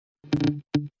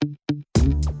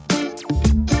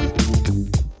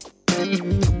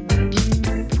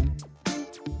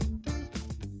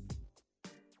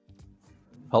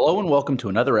Hello and welcome to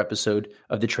another episode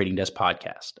of the Trading Desk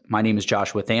Podcast. My name is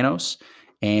Joshua Thanos,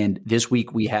 and this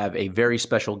week we have a very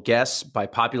special guest by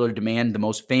popular demand, the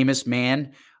most famous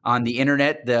man on the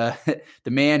internet, the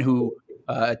man who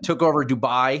took over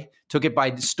Dubai, took it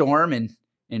by storm,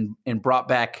 and brought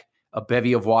back a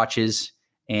bevy of watches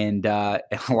and a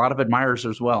lot of admirers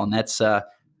as well. And that's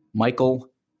Michael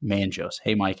Manjos.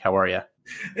 Hey, Mike, how are you?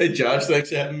 Hey, Josh, thanks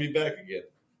for having me back again.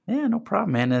 Yeah, no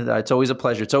problem, man. It's always a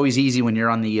pleasure. It's always easy when you're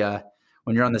on the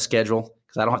schedule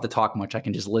because I don't have to talk much. I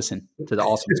can just listen to the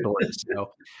awesome stories.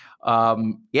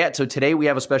 So today we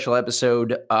have a special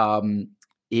episode.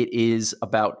 It is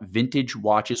about vintage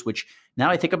watches, which now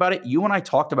I think about it, you and I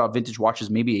talked about vintage watches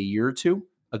maybe a year or two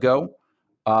ago.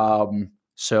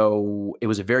 So it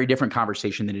was a very different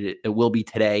conversation than it will be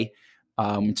today.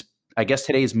 I guess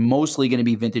today is mostly going to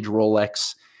be vintage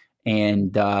Rolex.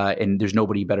 And there's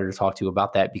nobody better to talk to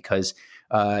about that because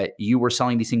you were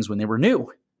selling these things when they were new.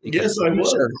 Yes, I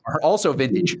was. Are also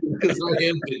vintage. Because I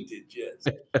am vintage, yes.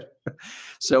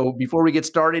 So before we get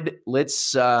started,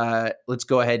 let's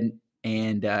go ahead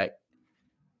and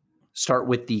start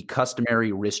with the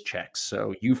customary wrist checks.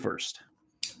 So you first.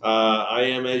 I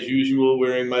am, as usual,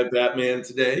 wearing my Batman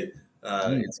today.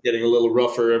 It's getting a little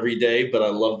rougher every day, but I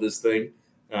love this thing.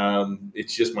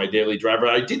 It's just my daily driver.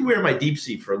 I did wear my Deep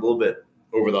Sea for a little bit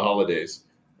over the holidays,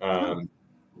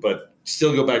 but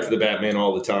still go back to the Batman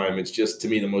all the time. It's just, to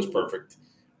me, the most perfect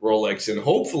Rolex, and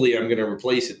hopefully I'm going to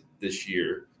replace it this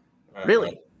year.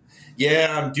 Really?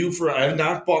 Yeah, I'm due for – I have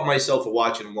not bought myself a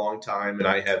watch in a long time, and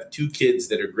I have two kids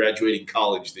that are graduating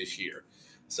college this year.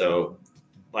 So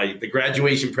the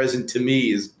graduation present to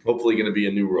me is hopefully going to be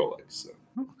a new Rolex. So.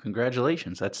 Oh,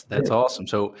 congratulations. That's awesome.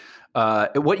 So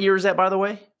what year is that, by the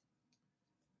way?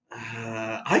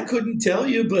 I couldn't tell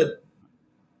you, but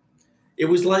it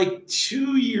was like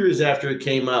 2 years after it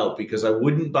came out because I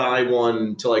wouldn't buy one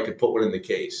until I could put one in the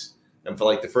case. And for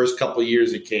like the first couple of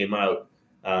years it came out,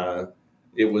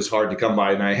 it was hard to come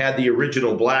by. And I had the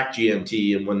original black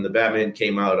GMT, and when the Batman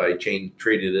came out, I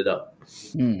traded it up.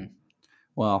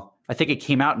 Well, I think it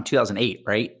came out in 2008,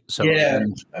 right? So yeah,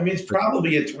 I mean, it's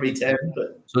probably a 2010,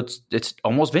 but so it's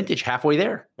almost vintage, halfway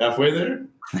there. Halfway there.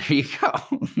 There you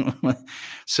go.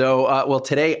 So, well,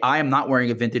 today I am not wearing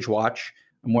a vintage watch.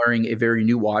 I'm wearing a very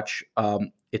new watch.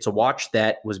 It's a watch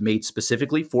that was made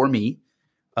specifically for me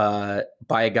by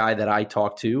a guy that I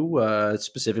talked to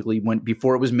specifically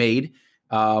before it was made,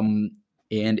 and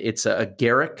it's a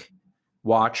Garrick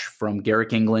watch from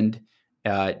Garrick, England.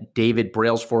 David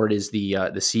Brailsford is the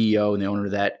CEO and the owner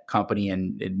of that company,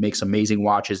 and it makes amazing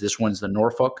watches. This one's the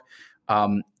Norfolk,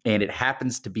 and it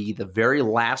happens to be the very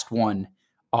last one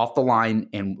off the line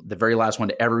and the very last one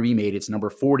to ever be made. It's number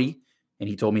 40, and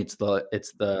he told me it's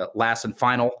the last and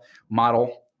final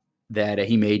model that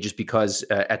he made, just because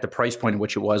at the price point in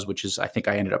which it was, which is I think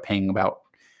I ended up paying about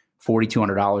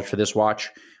 $4,200 for this watch.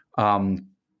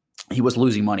 He was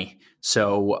losing money.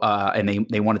 So, and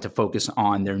they wanted to focus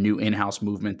on their new in-house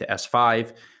movement, the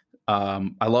S5.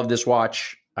 I love this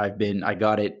watch. I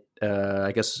got it,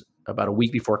 I guess about a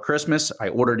week before Christmas. I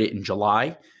ordered it in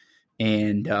July,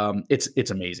 and it's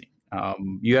amazing.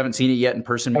 You haven't seen it yet in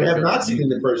person? I have not seen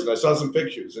it in person. I saw some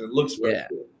pictures, and it looks very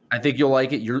cool. I think you'll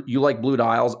like it. You like blue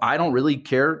dials. I don't really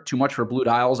care too much for blue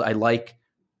dials. I like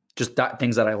just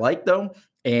things that I like, though.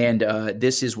 And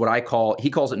this is what he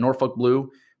calls it Norfolk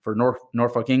Blue. For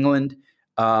Norfolk, England,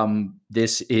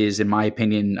 this is, in my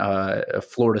opinion,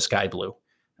 Florida sky blue,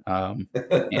 and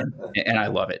I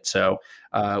love it. So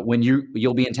when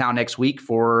you'll be in town next week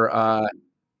for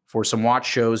some watch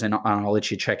shows, and I'll let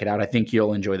you check it out. I think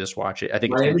you'll enjoy this watch. I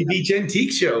think Miami Beach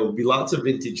Antique Show will be lots of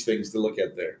vintage things to look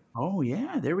at there. Oh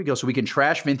yeah, there we go. So we can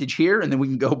trash vintage here, and then we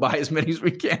can go buy as many as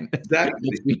we can.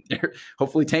 Exactly.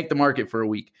 Hopefully, tank the market for a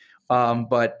week.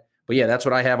 But yeah, that's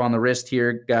what I have on the wrist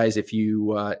here, guys. If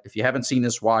you haven't seen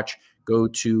this watch, go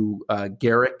to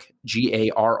Garrick,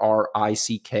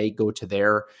 Garrick. Go to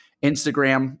their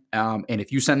Instagram, and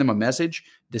if you send them a message,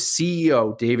 the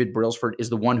CEO David Brailsford is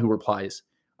the one who replies.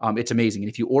 It's amazing. And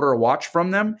if you order a watch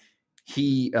from them,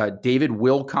 David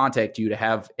will contact you to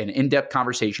have an in-depth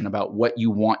conversation about what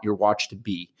you want your watch to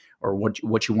be or what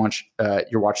you want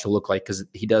your watch to look like, because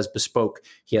he does bespoke.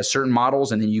 He has certain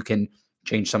models, and then you can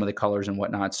change some of the colors and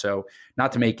whatnot. So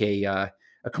not to make a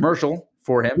commercial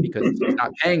for him because he's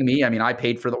not paying me. I mean, I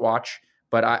paid for the watch,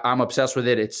 but I'm obsessed with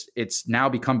it. It's now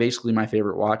become basically my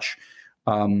favorite watch.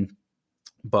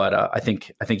 But I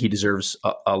think he deserves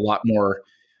a lot more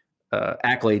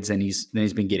accolades than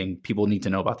he's been getting. People need to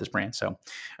know about this brand. So, all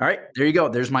right, there you go.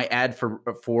 There's my ad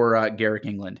for Garrick,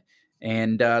 England.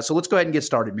 And so let's go ahead and get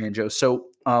started, Manjo. So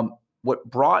what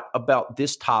brought about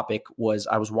this topic was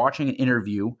I was watching an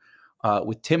interview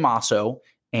with Tim Osso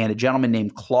and a gentleman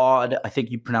named Claude. I think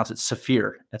you pronounce it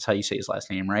Saphir. That's how you say his last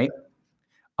name, right?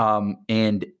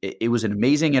 And it was an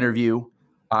amazing interview.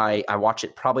 I watched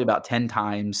it probably about 10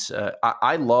 times.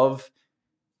 I love.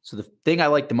 So the thing I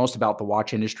like the most about the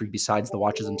watch industry, besides the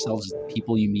watches themselves, is the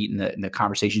people you meet and the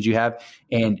conversations you have,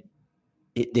 and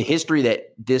the history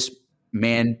that this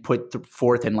man put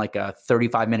forth in like a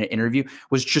 35-minute interview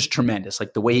was just tremendous.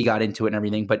 Like the way he got into it and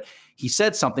everything. But he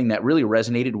said something that really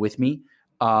resonated with me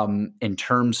in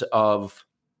terms of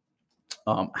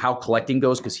how collecting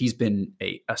goes, because he's been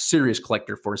a serious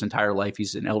collector for his entire life.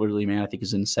 He's an elderly man. I think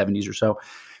he's in the 70s or so.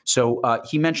 So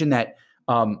he mentioned that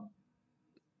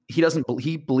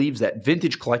he believes that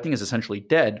vintage collecting is essentially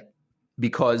dead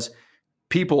because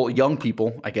young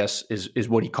people, I guess is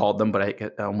what he called them,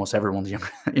 but almost everyone's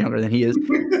younger than he is.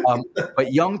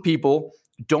 But young people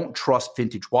don't trust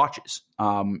vintage watches,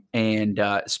 and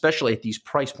especially at these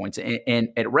price points. And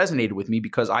it resonated with me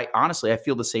because I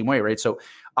feel the same way, right? So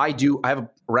I have a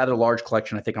rather large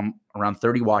collection. I think I'm around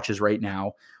 30 watches right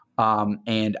now.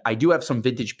 And I do have some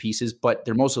vintage pieces, but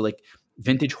they're mostly like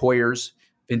vintage Hoyers,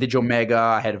 vintage Omega.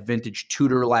 I had a vintage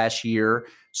Tudor last year.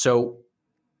 So,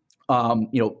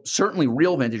 certainly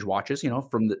real vintage watches,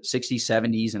 from the 60s,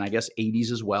 70s, and I guess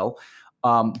 80s as well.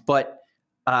 But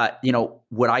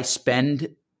would I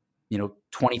spend, $25,000,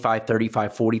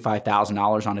 $35,000,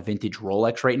 $45,000 on a vintage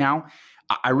Rolex right now?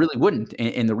 I really wouldn't.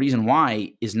 And the reason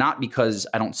why is not because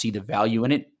I don't see the value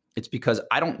in it. It's because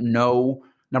I don't know.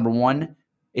 Number one,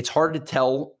 it's hard to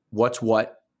tell what's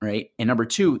what, right? And number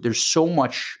two, there's so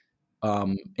much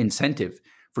incentive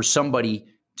for somebody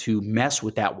to mess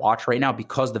with that watch right now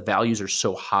because the values are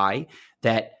so high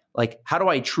that, like, how do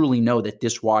I truly know that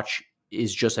this watch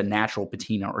is just a natural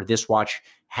patina or this watch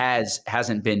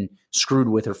hasn't been screwed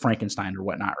with or Frankenstein or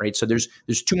whatnot, right? So there's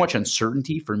too much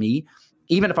uncertainty for me,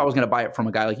 even if I was going to buy it from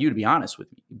a guy like you, to be honest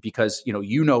with me, because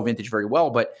you know vintage very well.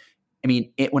 But I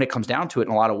mean, when it comes down to it,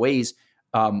 in a lot of ways,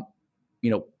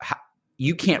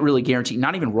 you can't really guarantee.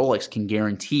 Not even Rolex can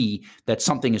guarantee that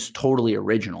something is totally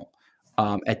original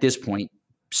at this point,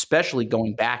 especially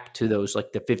going back to those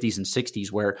like the 50s and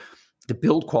 60s, where the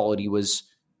build quality was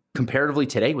comparatively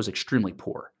today was extremely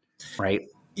poor, right?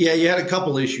 Yeah, you had a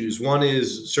couple issues. One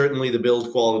is certainly the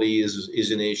build quality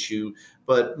is an issue,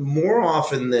 but more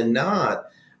often than not,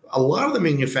 a lot of the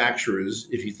manufacturers,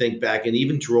 if you think back, and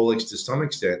even to Rolex to some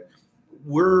extent,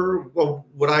 were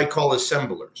what I call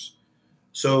assemblers.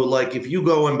 So like if you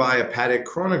go and buy a Patek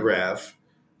chronograph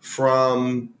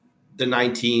from the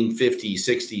 1950s,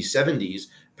 60s, 70s,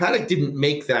 Patek didn't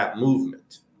make that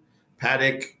movement.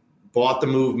 Patek bought the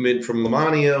movement from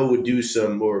Lemania, would do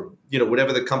some, or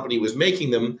whatever the company was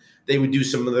making them, they would do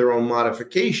some of their own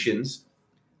modifications.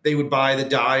 They would buy the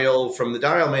dial from the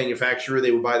dial manufacturer,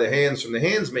 they would buy the hands from the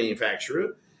hands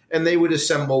manufacturer, and they would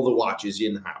assemble the watches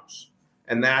in-house.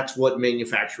 And that's what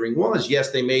manufacturing was.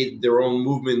 Yes, they made their own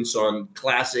movements on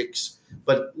classics,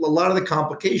 but a lot of the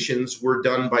complications were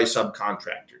done by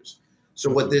subcontractors. So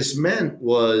what this meant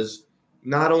was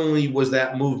not only was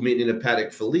that movement in a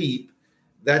Patek Philippe,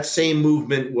 that same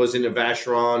movement was in a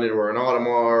Vacheron or an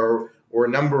Audemars or a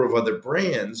number of other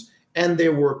brands, and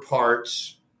there were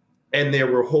parts and there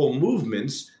were whole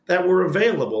movements that were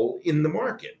available in the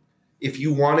market. If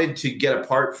you wanted to get a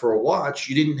part for a watch,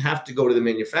 you didn't have to go to the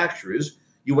manufacturers.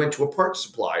 You went to a parts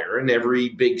supplier, and every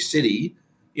big city,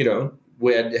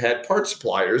 had parts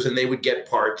suppliers, and they would get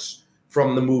parts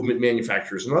from the movement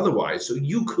manufacturers and otherwise. So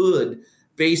you could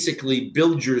basically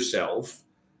build yourself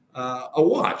a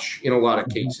watch in a lot of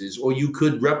cases, or you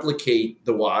could replicate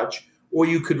the watch, or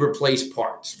you could replace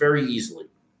parts very easily.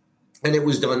 And it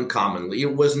was done commonly.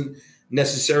 It wasn't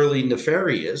necessarily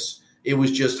nefarious. It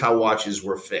was just how watches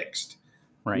were fixed.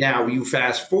 Right. Now you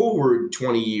fast forward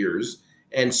 20 years,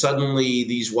 and suddenly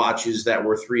these watches that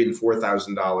were $3,000 and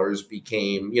 $4,000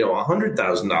 became,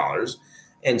 $100,000,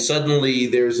 and suddenly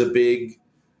there's a big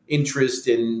interest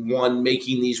in one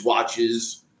making these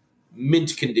watches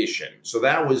mint condition. So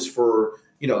that was for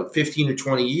 15 or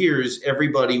 20 years.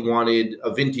 Everybody wanted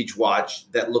a vintage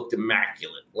watch that looked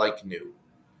immaculate, like new,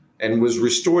 and was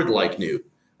restored like new.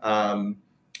 And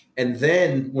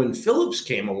then when Philips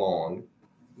came along,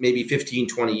 maybe 15,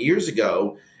 20 years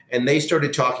ago, and they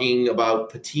started talking about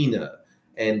patina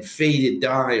and faded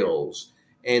dials,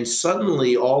 and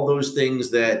suddenly all those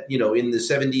things that, in the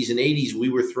 70s and 80s we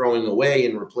were throwing away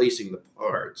and replacing the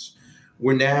parts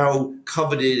were now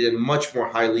coveted and much more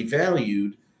highly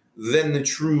valued than the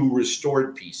true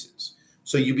restored pieces.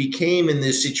 So you became in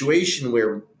this situation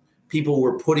where people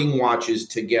were putting watches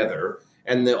together,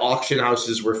 and the auction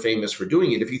houses were famous for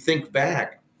doing it. If you think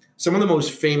back, some of the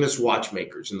most famous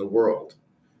watchmakers in the world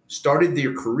started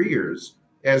their careers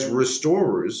as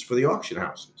restorers for the auction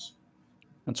houses.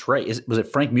 That's right. Was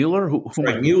it Frank Mueller? Who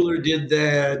Frank Mueller did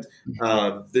that.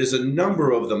 There's a number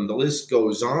of them. The list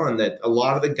goes on that a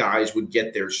lot of the guys would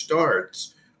get their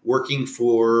starts working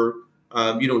for,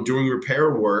 doing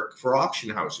repair work for auction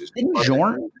houses. Didn't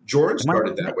Jorn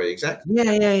started that way, exactly.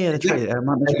 Yeah. That's right.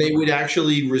 And they would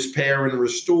actually repair and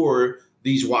restore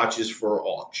these watches for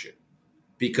auction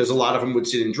because a lot of them would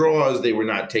sit in drawers. They were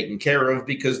not taken care of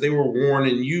because they were worn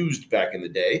and used back in the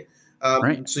day.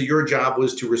 Right. So your job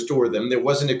was to restore them. There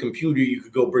wasn't a computer you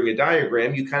could go bring a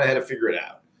diagram. You kind of had to figure it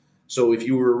out. So if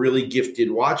you were a really gifted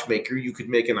watchmaker, you could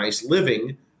make a nice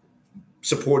living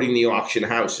supporting the auction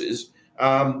houses.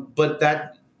 But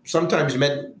that sometimes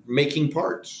meant making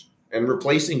parts and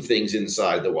replacing things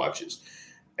inside the watches.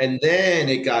 And then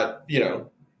it got,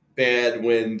 bad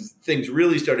when things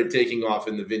really started taking off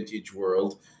in the vintage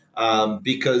world,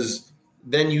 because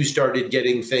then you started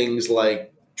getting things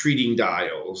like treating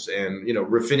dials and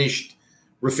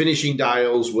refinishing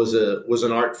dials was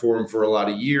an art form for a lot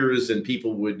of years, and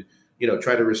people would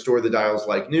try to restore the dials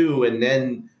like new, and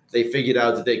then they figured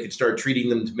out that they could start treating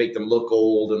them to make them look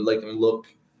old and make them look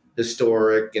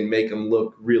historic and make them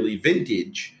look really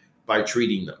vintage by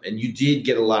treating them. And you did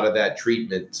get a lot of that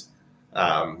treatment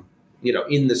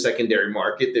in the secondary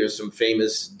market. There's some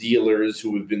famous dealers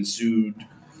who have been sued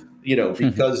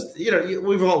because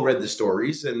we've all read the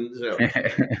stories, and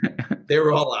they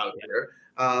were all out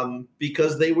there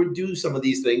because they would do some of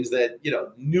these things that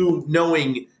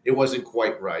knowing it wasn't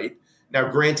quite right.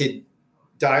 Now, granted,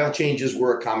 dial changes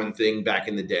were a common thing back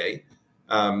in the day,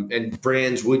 and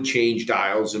brands would change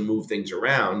dials and move things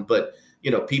around. But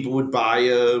people would buy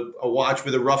a watch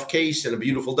with a rough case and a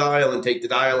beautiful dial and take the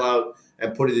dial out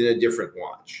and put it in a different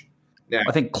watch. Now,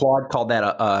 I think Claude called that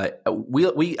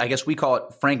I guess we call it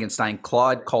Frankenstein.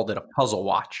 Claude called it a puzzle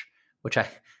watch, which I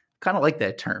kind of like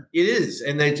that term. It is.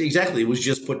 And that's exactly, it was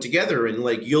just put together. And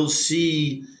you'll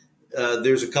see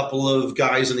there's a couple of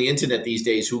guys on the internet these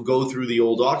days who go through the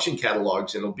old auction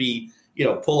catalogs, and it'll be,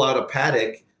 pull out a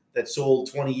Patek that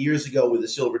sold 20 years ago with a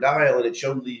silver dial, and it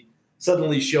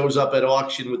suddenly shows up at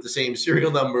auction with the same serial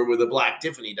number with a black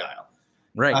Tiffany dial.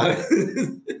 Right.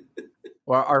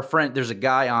 Well, our friend, there's a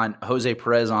guy on Jose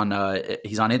Perez he's on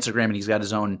Instagram, and he's got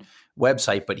his own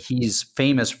website, but he's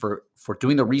famous for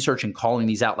doing the research and calling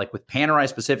these out, like with Panerai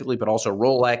specifically, but also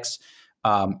Rolex.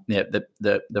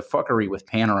 The fuckery with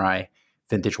Panerai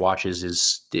vintage watches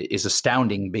is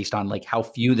astounding based on how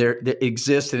few there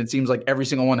exist. And it seems like every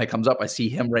single one that comes up, I see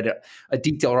him write a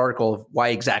detailed article of why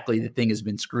exactly the thing has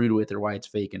been screwed with or why it's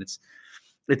fake. And it's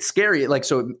scary.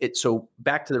 So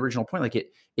back to the original point,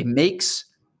 it makes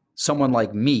someone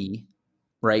like me,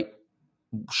 right,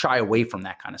 shy away from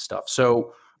that kind of stuff.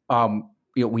 So,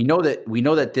 we know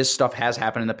that this stuff has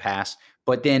happened in the past,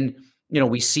 but then,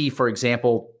 we see, for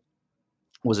example,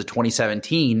 was it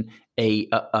 2017,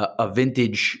 a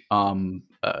vintage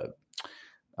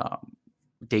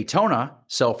Daytona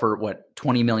sell for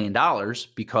 $20 million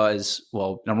because,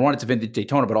 well, number one, it's a vintage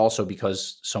Daytona, but also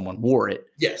because someone wore it.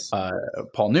 Yes.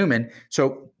 Paul Newman.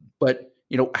 So, but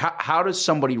how does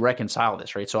somebody reconcile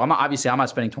this, right? So I'm not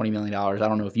spending $20 million. I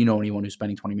don't know if you know anyone who's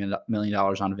spending $20 million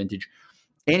on a vintage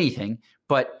anything,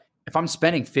 but if I'm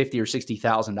spending $50,000 or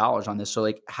 $60,000 on this, so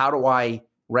how do I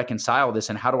reconcile this,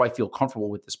 and how do I feel comfortable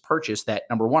with this purchase? That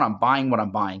number one, I'm buying what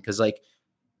I'm buying, because a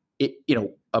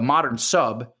modern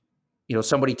sub,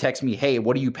 somebody texts me, hey,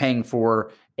 what are you paying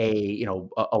for a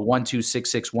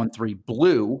 126613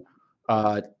 blue?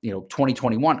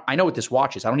 2021. I know what this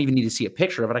watch is. I don't even need to see a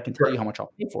picture of it. I can tell you how much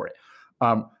I'll pay for it.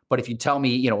 But if you tell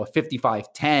me, a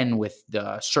 5510 with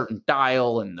the certain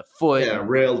dial and the foot,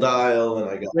 rail dial, and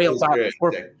I got rail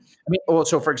dial.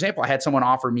 So for example, I had someone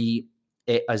offer me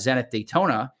a Zenith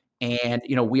Daytona, and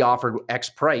we offered X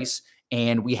price,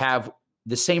 and we have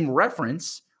the same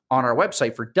reference on our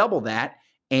website for double that.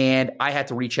 And I had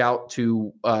to reach out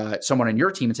to someone on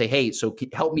your team and say, hey, so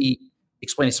help me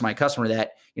explain this to my customer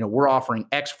that, we're offering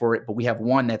X for it, but we have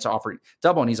one that's offering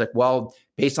double. And he's like, well,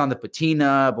 based on the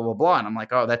patina, blah, blah, blah. And I'm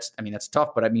like, oh, that's tough.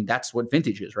 But that's what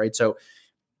vintage is, right? So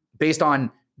based on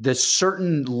the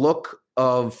certain look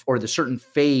of, or the certain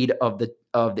fade of the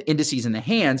indices in the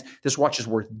hands, this watch is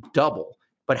worth double.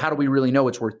 But how do we really know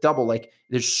it's worth double?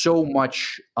 There's so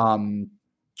much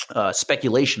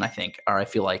speculation, I think, or I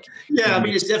feel like. Yeah,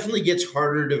 it definitely gets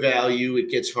harder to value. It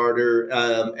gets harder.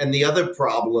 And the other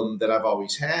problem that I've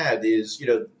always had is,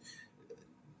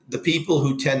 the people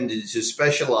who tend to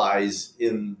specialize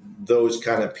in those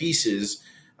kind of pieces,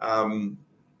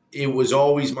 it was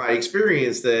always my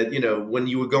experience that, when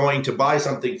you were going to buy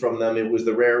something from them, it was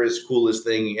the rarest, coolest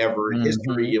thing ever in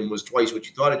history and was twice what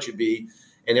you thought it should be.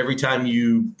 And every time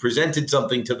you presented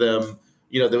something to them,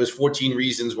 there was 14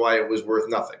 reasons why it was worth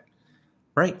nothing.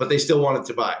 Right. But they still wanted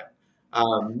to buy it.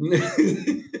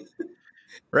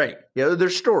 Right. Yeah,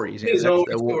 there's stories. There's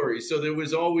always stories. So there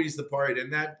was always the part,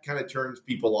 and that kind of turns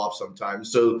people off sometimes.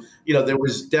 So,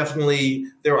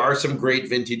 there are some great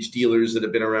vintage dealers that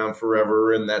have been around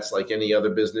forever, and that's like any other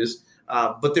business.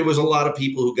 But there was a lot of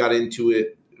people who got into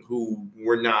it who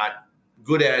were not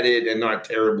good at it and not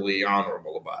terribly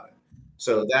honorable about it.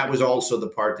 So that was also the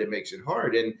part that makes it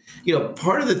hard. And,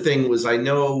 part of the thing was, I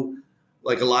know,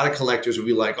 like a lot of collectors would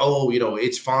be like, oh,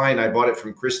 it's fine, I bought it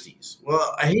from Christie's.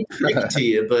 Well, I hate to break it to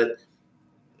you, but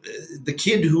the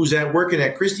kid who's working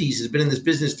at Christie's has been in this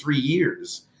business 3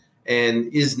 years and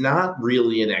is not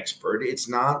really an expert. It's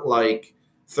not like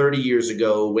 30 years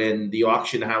ago when the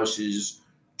auction houses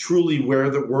truly were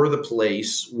the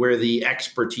place where the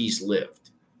expertise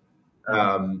lived.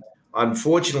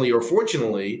 Unfortunately or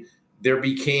fortunately, there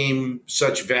became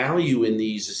such value in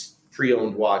these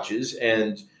pre-owned watches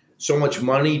and so much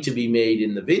money to be made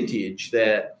in the vintage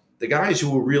that the guys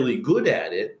who were really good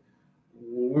at it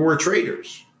were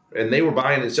traders, and they were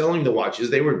buying and selling the watches.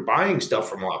 They were buying stuff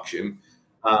from auction.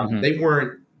 They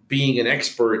weren't being an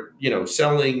expert,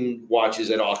 selling watches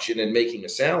at auction and making a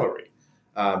salary.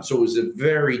 So it was a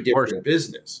very different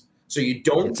business. So you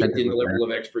don't get the level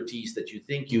of expertise that you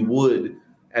think you would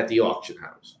at the auction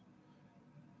house.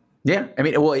 Yeah. I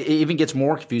mean, well, it even gets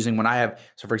more confusing when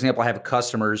for example, I have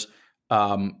customers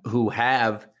who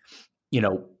have,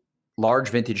 large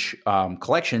vintage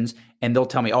collections, and they'll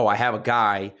tell me, oh, I have a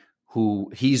guy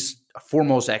who he's a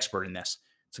foremost expert in this.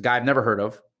 It's a guy I've never heard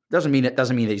of. Doesn't mean that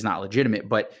he's not legitimate,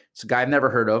 but it's a guy I've never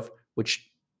heard of, which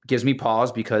gives me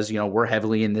pause because, we're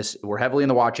heavily in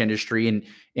the watch industry.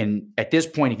 And at this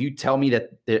point, if you tell me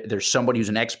that there's somebody who's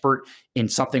an expert in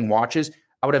something watches,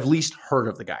 I would have at least heard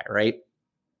of the guy, right?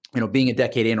 Being a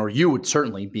decade in, or you would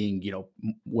certainly being,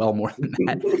 well more than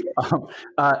that.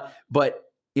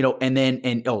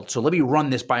 So let me run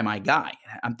this by my guy.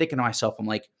 I'm thinking to myself, I'm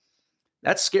like,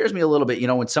 that scares me a little bit.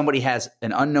 When somebody has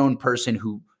an unknown person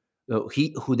who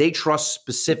they trust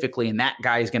specifically, and that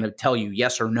guy is going to tell you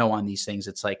yes or no on these things.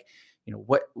 It's like,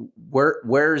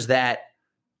 where's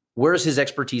his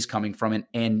expertise coming from?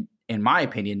 And in my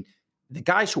opinion, the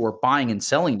guys who are buying and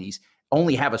selling these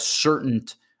only have a certain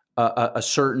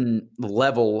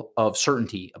level of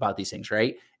certainty about these things,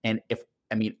 right? And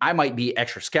I might be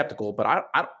extra skeptical, but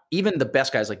I even the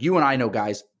best guys, like you and I know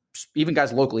guys, even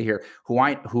guys locally here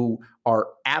who are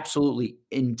absolutely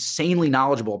insanely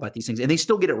knowledgeable about these things, and they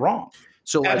still get it wrong.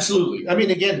 So absolutely.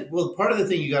 Again, part of the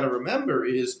thing you got to remember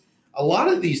is a lot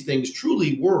of these things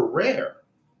truly were rare,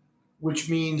 which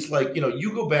means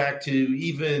you go back to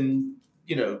even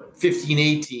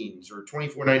 1518s or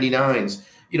 2499s.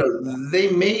 They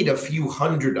made a few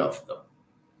hundred of them.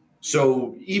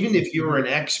 So even if you're an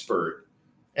expert,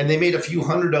 and they made a few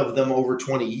hundred of them over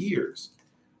 20 years.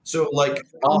 So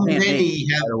how many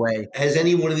has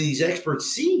any one of these experts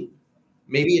seen?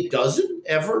 Maybe a dozen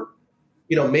ever.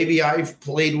 Maybe I've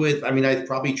played with, I've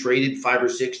probably traded 5 or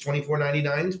 6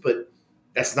 2499s, but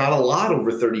that's not a lot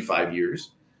over 35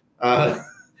 years. And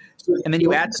then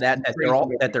you add to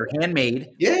that they're handmade.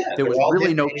 Yeah, there was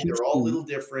really no. They're all a little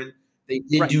different. They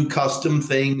did do custom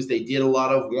things. They did a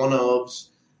lot of one-ofs.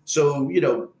 So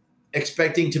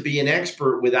expecting to be an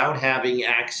expert without having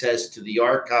access to the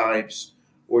archives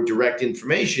or direct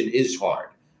information is hard.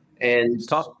 And it's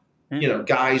tough.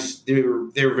 Guys,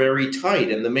 they're very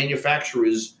tight, and the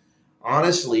manufacturers,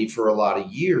 honestly, for a lot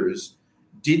of years,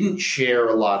 didn't share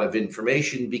a lot of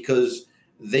information because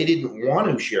they didn't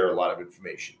want to share a lot of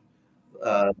information.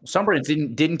 Some brands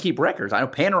didn't keep records. I know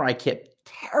Panerai kept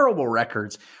terrible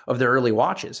records of their early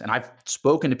watches, and I've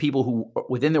spoken to people who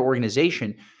within their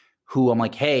organization who I'm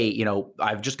like, hey,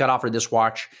 I've just got offered this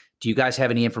watch. Do you guys have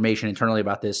any information internally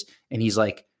about this? And he's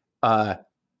like, my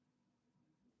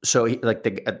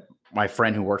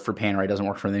friend who worked for Panerai doesn't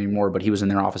work for them anymore, but he was in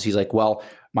their office. He's like, well,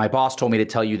 my boss told me to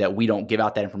tell you that we don't give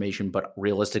out that information, but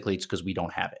realistically, it's because we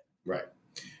don't have it. Right.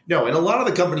 No, and a lot of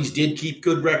the companies did keep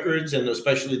good records, and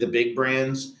especially the big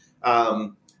brands,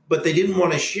 but they didn't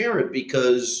want to share it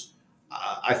because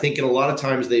I think in a lot of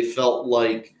times they felt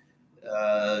like,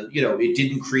 it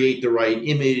didn't create the right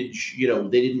image.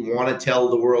 They didn't want to tell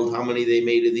the world how many they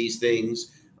made of these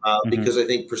things because I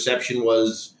think perception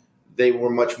was they were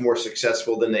much more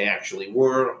successful than they actually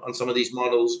were on some of these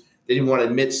models. They didn't want to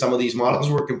admit some of these models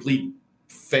were complete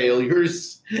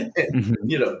failures,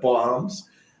 bombs.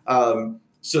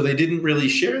 So they didn't really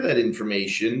share that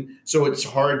information. So it's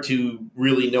hard to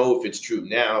really know if it's true.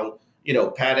 Now,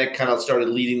 Patek kind of started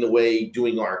leading the way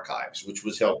doing archives, which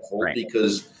was helpful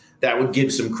because that would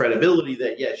give some credibility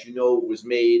that, yes, it was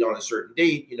made on a certain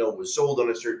date, it was sold on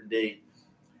a certain date,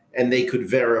 and they could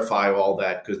verify all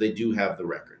that because they do have the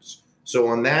records. So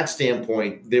on that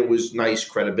standpoint, there was nice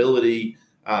credibility,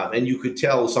 and you could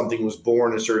tell something was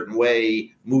born a certain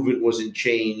way, movement wasn't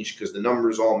changed because the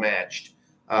numbers all matched.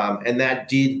 And that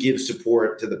did give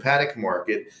support to the Patek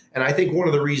market. And I think one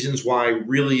of the reasons why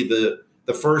really the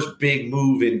first big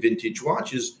move in vintage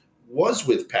watches was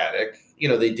with Patek.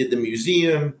 They did the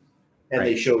museum and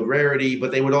they showed rarity,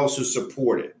 but they would also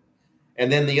support it.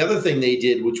 And then the other thing they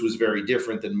did, which was very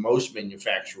different than most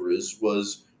manufacturers,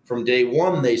 was from day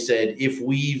one, they said, if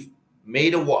we've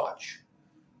made a watch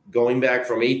going back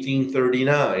from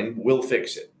 1839, we'll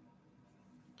fix it.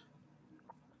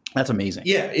 That's amazing.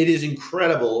 Yeah, it is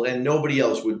incredible, and nobody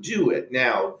else would do it.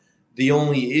 Now, the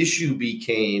only issue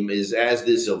became is as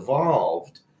this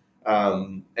evolved,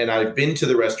 and I've been to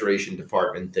the restoration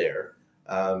department there,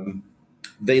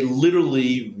 they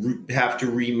literally have to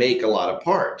remake a lot of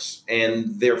parts.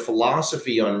 And their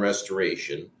philosophy on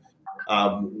restoration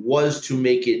was to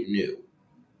make it new.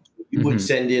 You would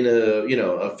send in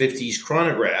a 50s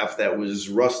chronograph that was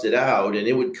rusted out, and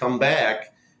it would come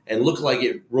back and look like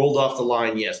it rolled off the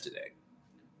line yesterday,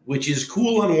 which is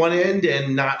cool on one end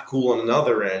and not cool on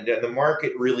another end. And the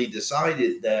market really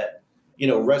decided that,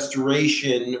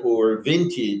 restoration or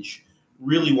vintage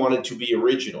really wanted to be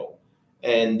original.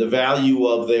 And the value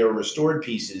of their restored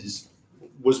pieces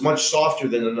was much softer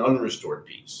than an unrestored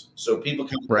piece. So people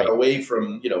kind of got away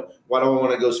from, why do I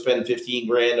want to go spend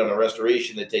 $15,000 on a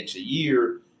restoration that takes a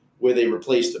year where they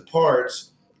replace the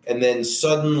parts and then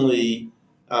suddenly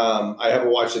I have a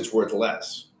watch that's worth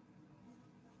less.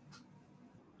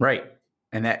 Right.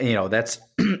 And that,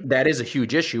 that is a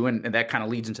huge issue. And that kind of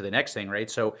leads into the next thing, right?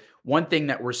 So one thing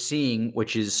that we're seeing,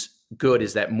 which is good,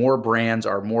 is that more brands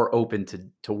are more open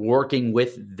to working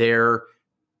with their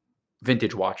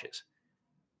vintage watches.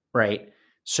 Right.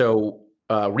 So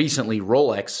recently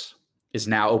Rolex is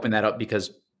now opened that up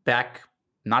because back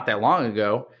not that long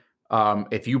ago,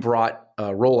 if you brought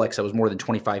a Rolex that was more than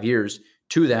 25 years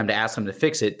to them to ask them to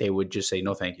fix it, they would just say,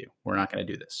 no, thank you. We're not going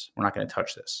to do this. We're not going to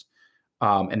touch this.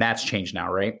 And that's changed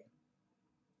now, right?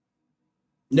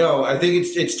 No, I think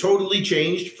it's totally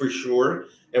changed for sure.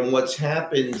 And what's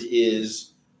happened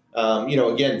is,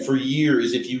 again, for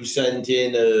years, if you sent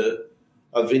in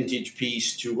a vintage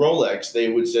piece to Rolex, they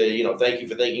would say, thank you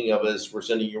for thinking of us. We're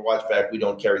sending your watch back. We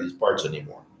don't carry these parts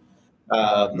anymore.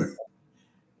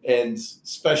 And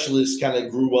specialists kind of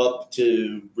grew up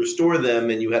to restore them,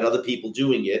 and you had other people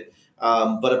doing it.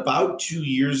 But about 2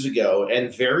 years ago,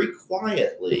 and very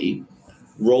quietly,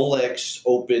 Rolex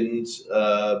opened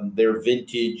their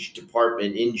vintage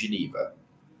department in Geneva.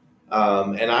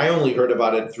 And I only heard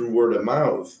about it through word of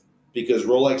mouth because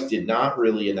Rolex did not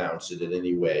really announce it in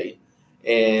any way.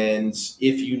 And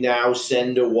if you now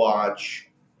send a watch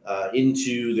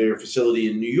into their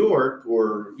facility in New York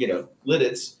or,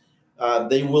 Lititz,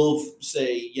 they will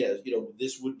say,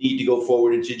 this would need to go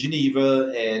forward into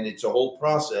Geneva, and it's a whole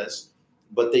process.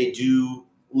 But they do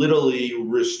literally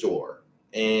restore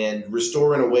in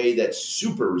a way that's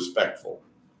super respectful.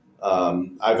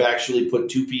 I've actually put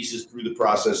 2 pieces through the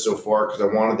process so far because I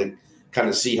wanted to kind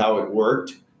of see how it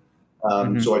worked.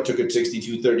 So I took a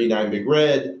 6239 Big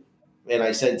Red and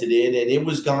I sent it in, and it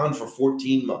was gone for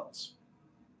 14 months.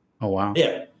 Oh, wow.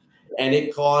 Yeah. And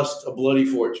it cost a bloody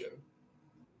fortune.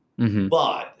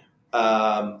 But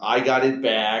I got it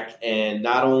back, and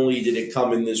not only did it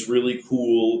come in this really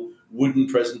cool wooden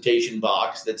presentation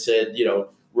box that said,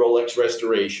 Rolex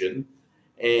Restoration,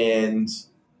 and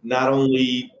not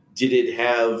only did it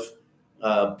have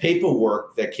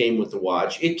paperwork that came with the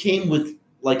watch, it came with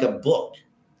like a book.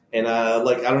 And I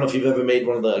don't know if you've ever made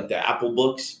one of the Apple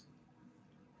books.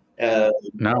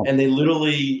 No. And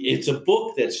it's a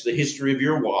book that's the history of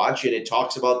your watch, and it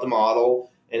talks about the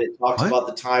model, and it talks about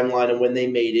the timeline and when they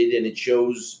made it, and it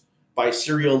shows by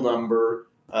serial number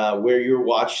where your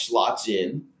watch slots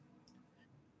in.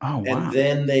 Oh, wow. And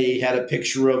then they had a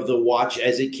picture of the watch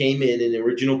as it came in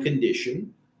original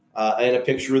condition, and a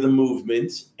picture of the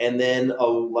movement, and then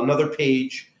another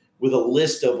page with a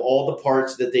list of all the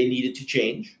parts that they needed to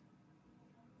change,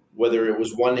 whether it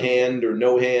was one hand or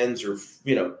no hands or,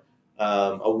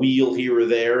 a wheel here or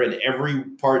there, and every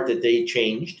part that they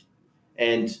changed.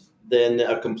 And then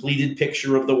a completed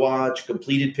picture of the watch,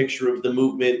 completed picture of the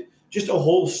movement, just a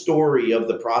whole story of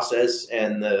the process.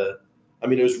 And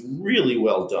it was really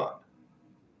well done.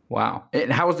 Wow.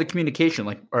 And how was the communication?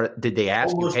 Like, or did they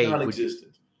ask Almost you, hey,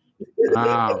 non-existent.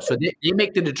 So they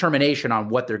make the determination on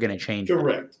what they're going to change.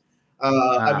 Correct.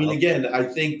 I mean, again, I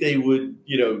think they would,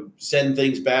 send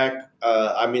things back.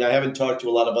 I mean, I haven't talked to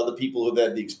a lot of other people who've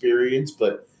had the experience,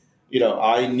 but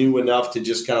I knew enough to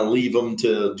just kind of leave them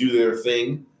to do their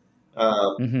thing.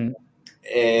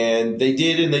 And they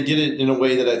did it in a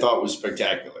way that I thought was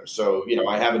spectacular. So,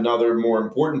 I have another more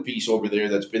important piece over there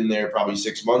that's been there probably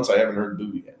 6 months. I haven't heard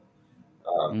boo yet.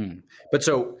 But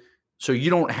so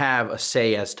you don't have a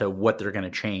say as to what they're going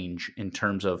to change in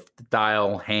terms of the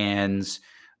dial, hands,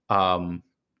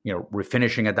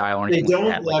 refinishing a dial or anything. They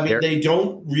don't. I mean, they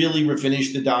don't really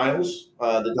refinish the dials.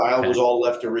 The dial was all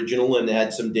left original and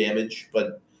had some damage,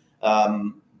 but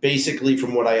basically,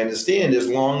 from what I understand, as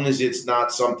long as it's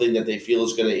not something that they feel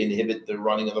is going to inhibit the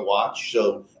running of the watch.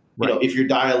 So, if your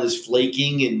dial is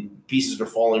flaking and pieces are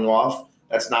falling off,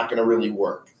 that's not going to really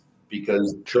work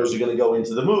because those are going to go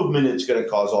into the movement. It's going to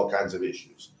cause all kinds of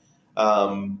issues.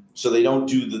 So they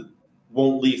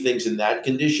won't leave things in that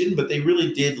condition, but they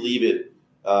really did leave it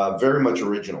very much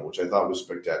original, which I thought was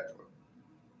spectacular.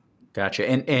 Gotcha.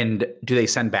 And do they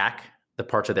send back the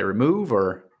parts that they remove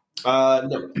or?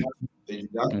 No. They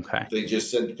did not. Okay. They just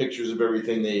sent pictures of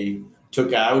everything they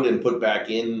took out and put back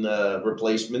in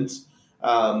replacements.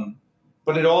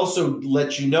 But it also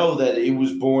lets you know that it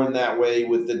was born that way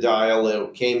with the dial.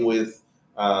 It came with,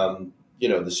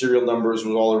 the serial numbers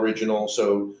was all original.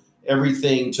 So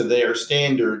everything to their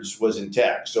standards was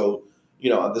intact. So,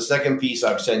 the second piece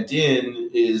I've sent in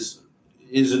is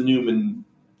a Newman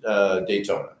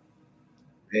Daytona.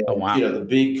 And, oh, wow. The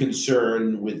big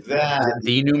concern with that.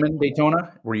 The Newman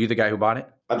Daytona? Were you the guy who bought it?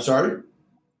 I'm sorry?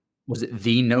 Was it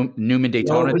the Newman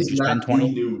Daytona? No, Did you spend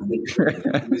 20?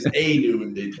 It was a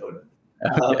Newman Daytona.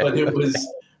 But it was,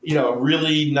 a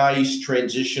really nice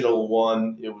transitional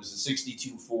one. It was a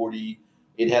 6240.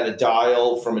 It had a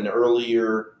dial from an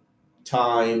earlier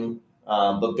time.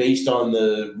 But based on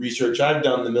the research I've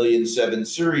done, the 1,000,007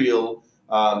 serial,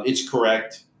 it's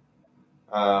correct.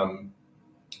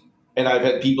 And I've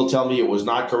had people tell me it was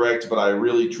not correct, but I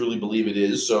really truly believe it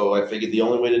is. So I figured the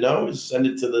only way to know is send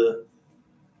it to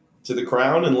the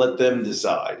Crown and let them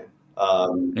decide.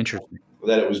 Interesting.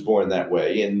 That it was born that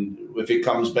way. And if it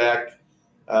comes back,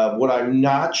 what I'm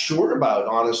not sure about,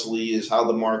 honestly, is how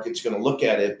the market's going to look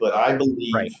at it. But I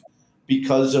believe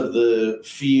because of the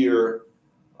fear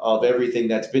of everything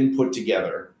that's been put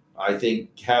together, I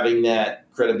think having that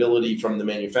credibility from the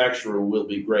manufacturer will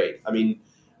be great. I mean,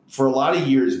 for a lot of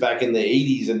years back in the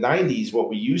 80s and 90s, what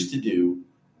we used to do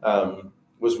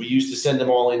was we used to send them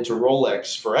all into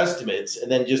Rolex for estimates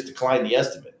and then just decline the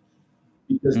estimate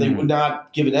because they would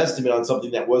not give an estimate on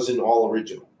something that wasn't all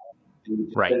original. They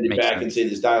would send it back and say,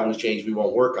 this dial was changed, we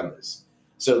won't work on this.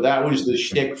 So that was the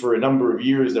shtick for a number of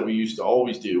years that we used to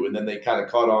always do. And then they kind of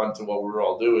caught on to what we were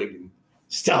all doing and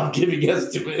stopped giving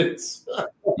estimates.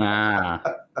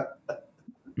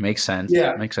 Makes sense.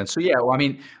 Yeah. Makes sense. So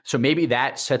so maybe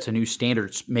that sets a new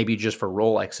standard, maybe just for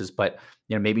Rolexes, but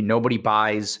maybe nobody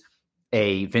buys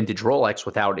a vintage Rolex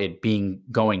without it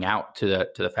going out to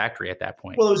the factory at that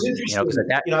point. Well, it was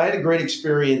interesting. I had a great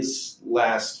experience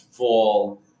last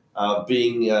fall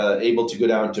being able to go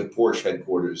down to Porsche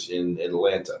headquarters in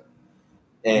Atlanta.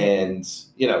 And,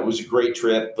 it was a great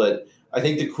trip, but I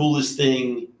think the coolest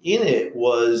thing in it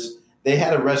was they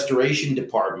had a restoration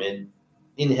department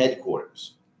in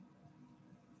headquarters.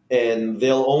 And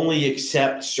they'll only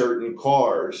accept certain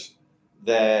cars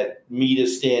that meet a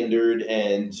standard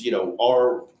and,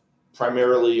 are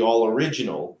primarily all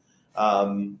original.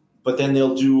 But then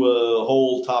they'll do a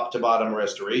whole top to bottom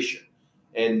restoration.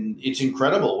 And it's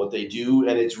incredible what they do.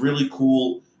 And it's really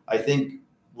cool. I think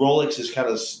Rolex is kind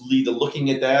of either looking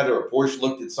at that or Porsche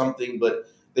looked at something, but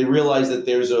they realize that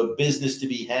there's a business to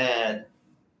be had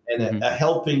and a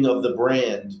helping of the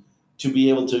brand to be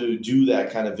able to do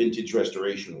that kind of vintage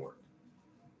restoration work.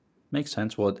 Makes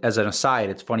sense. Well, as an aside,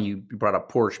 it's funny you brought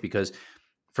up Porsche because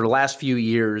for the last few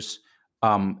years,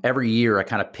 every year I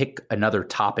kind of pick another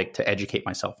topic to educate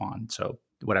myself on. So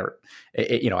whatever,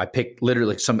 I pick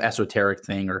literally some esoteric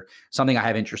thing or something I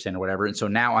have interest in or whatever. And so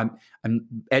now I'm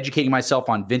educating myself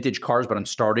on vintage cars, but I'm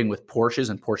starting with Porsches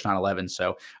and Porsche 911.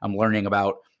 So I'm learning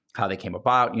about how they came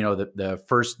about. The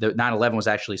 911 was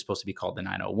actually supposed to be called the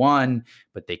 901,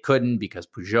 but they couldn't because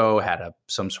Peugeot had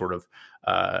some sort of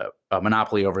a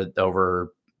monopoly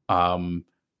over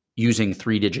using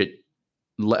 3-digit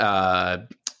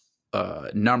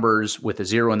numbers with a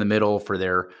zero in the middle for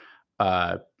their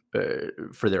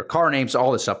for their car names,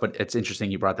 all this stuff. But it's interesting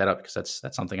you brought that up because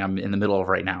that's something I'm in the middle of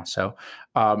right now. So,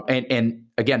 and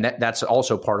again, that's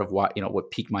also part of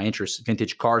what piqued my interest.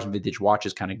 Vintage cars and vintage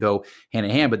watches kind of go hand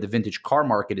in hand, but the vintage car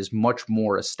market is much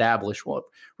more established. Well,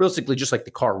 realistically, just like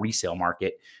the car resale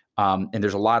market, and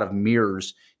there's a lot of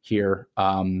mirrors here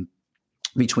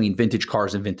between vintage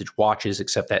cars and vintage watches,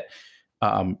 except that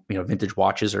vintage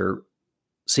watches are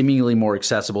seemingly more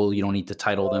accessible. You don't need to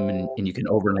title them, and you can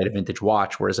overnight a vintage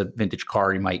watch, whereas a vintage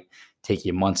car, you might take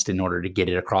you months in order to get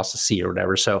it across the sea or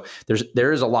whatever. So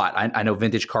there is a lot. I know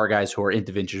vintage car guys who are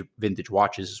into vintage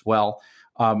watches as well.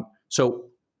 So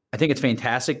I think it's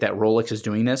fantastic that Rolex is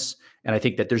doing this, and I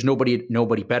think that there's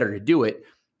nobody better to do it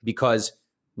because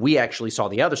we actually saw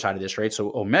the other side of this, right? So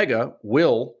Omega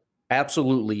will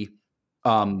absolutely,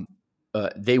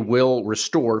 they will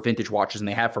restore vintage watches, and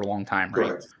they have for a long time, right?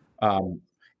 Correct.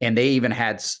 And they even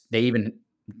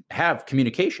have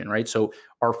communication, right? So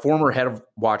our former head of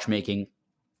watchmaking,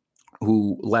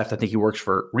 who left, I think he works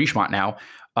for Richemont now,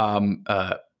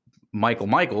 Michael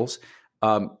Michaels.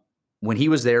 When he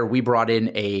was there, we brought in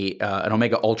an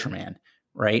Omega Ultraman,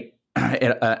 right?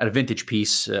 a vintage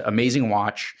piece, amazing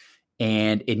watch,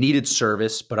 and it needed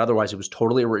service, but otherwise it was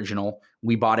totally original.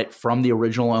 We bought it from the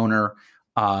original owner,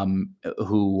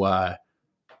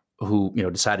 who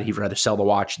decided he'd rather sell the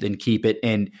watch than keep it.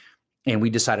 And we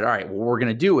decided, all right, what we're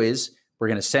going to do is we're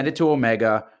going to send it to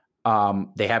Omega.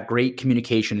 They have great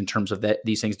communication in terms of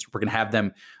these things. We're going to have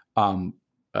them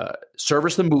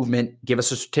service the movement, give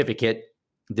us a certificate.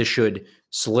 This should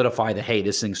solidify that, hey,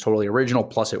 this thing's totally original,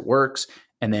 plus it works.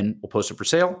 And then we'll post it for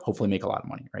sale, hopefully make a lot of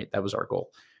money, right? That was our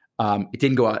goal. It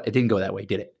didn't go that way,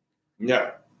 did it?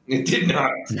 No, it did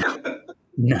not.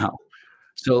 No.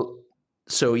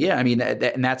 So yeah, I mean,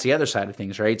 and that's the other side of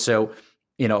things, right? So,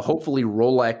 hopefully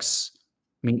Rolex,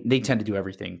 I mean, they tend to do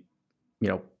everything,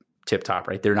 tip top,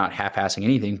 right? They're not half-assing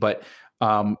anything, but,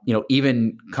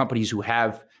 even companies who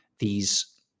have these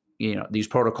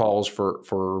protocols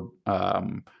for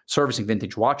servicing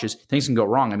vintage watches, things can go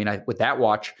wrong. I mean, with that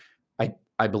watch, I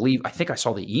think I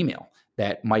saw the email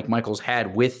that Mike Michaels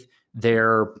had with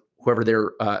whoever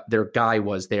their guy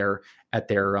was there at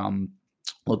their,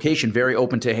 location, very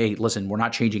open to, hey, listen, we're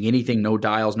not changing anything, no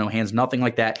dials, no hands, nothing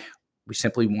like that. We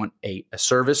simply want a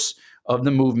service of the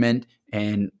movement,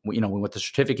 and we want the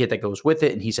certificate that goes with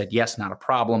it. And he said, yes, not a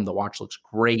problem. The watch looks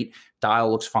great. Dial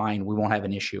looks fine. We won't have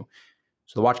an issue.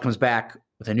 So the watch comes back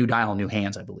with a new dial, new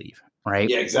hands, I believe. Right?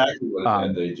 Yeah, exactly what it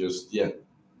had. They just yeah,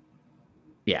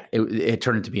 it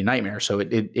turned into be a nightmare. So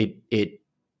it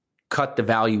cut the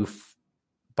value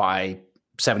by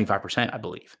 75%, I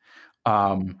believe.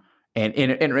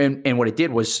 And what it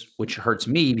did was, which hurts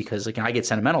me because I get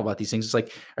sentimental about these things. It's like,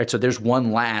 all right, so there's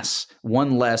one less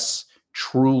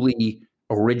truly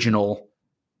original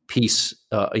piece,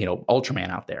 Ultraman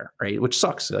out there, right? Which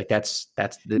sucks. Like that's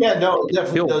it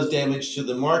definitely does damage to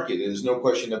the market. There's no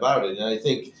question about it. And I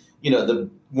think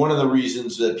one of the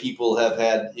reasons that people have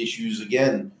had issues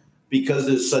again because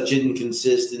there's such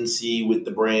inconsistency with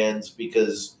the brands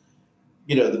because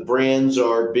the brands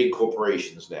are big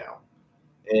corporations now.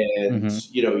 And,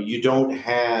 you don't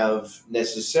have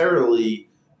necessarily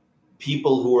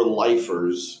people who are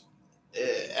lifers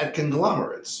at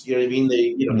conglomerates. You know what I mean?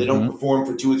 They don't perform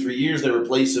for 2 or 3 years. They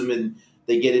replace them and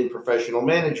they get in professional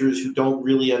managers who don't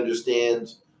really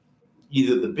understand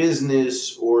either the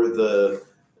business or the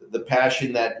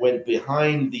passion that went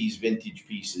behind these vintage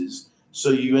pieces.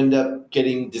 So you end up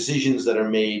getting decisions that are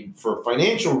made for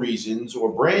financial reasons or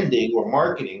branding or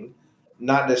marketing,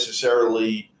 not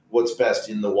necessarily what's best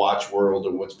in the watch world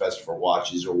or what's best for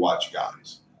watches or watch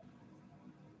guys.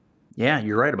 Yeah,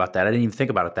 you're right about that. I didn't even think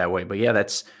about it that way, but yeah,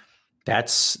 that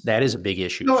is a big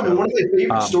issue. No, I mean, one of my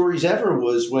favorite stories ever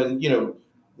was when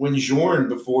Journe,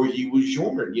 before he was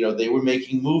Journe, they were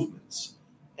making movements.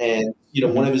 And,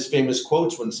 one of his famous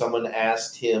quotes when someone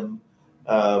asked him,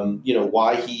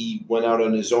 why he went out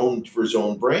on his own for his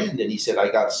own brand. And he said, I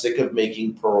got sick of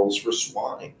making pearls for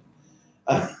swine.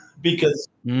 Because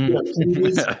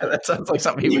that sounds like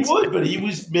something he would, but he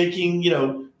was making,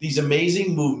 these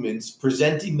amazing movements,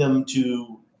 presenting them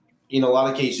to, in a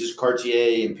lot of cases,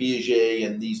 Cartier and Piaget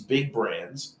and these big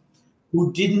brands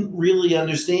who didn't really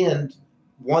understand,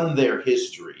 one, their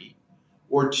history,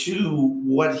 or two,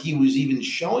 what he was even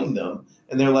showing them.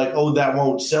 And they're like, oh, that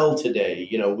won't sell today.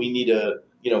 We need a,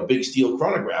 big steel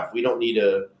chronograph. We don't need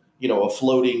a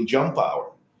floating jump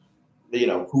hour.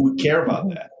 Who would care about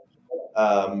that?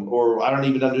 Or I don't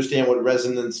even understand what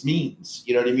resonance means.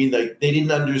 You know what I mean? Like they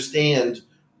didn't understand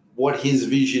what his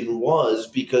vision was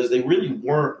because they really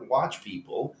weren't watch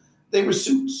people. They were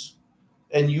suits.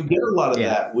 And you get a lot of Yeah.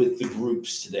 that with the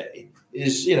groups today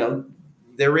is,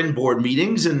 they're in board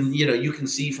meetings and, you can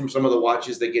see from some of the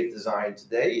watches that get designed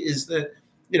today is that,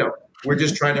 we're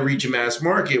just trying to reach a mass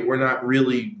market. We're not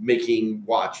really making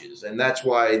watches. And that's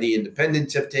why the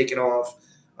independents have taken off.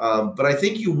 But I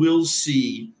think you will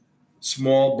see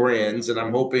small brands, and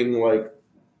I'm hoping like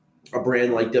a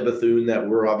brand like De Bethune that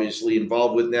we're obviously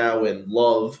involved with now and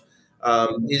love,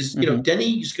 is,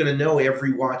 Denny's going to know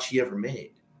every watch he ever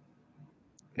made.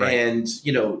 Right. And,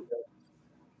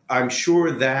 I'm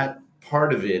sure that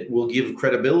part of it will give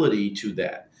credibility to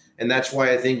that. And that's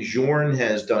why I think Journe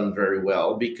has done very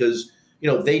well because,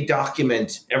 they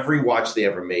document every watch they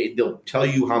ever made. They'll tell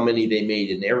you how many they made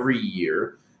in every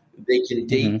year. They can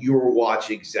date your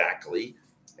watch exactly.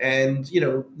 And,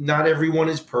 not everyone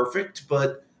is perfect,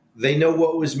 but they know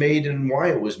what was made and why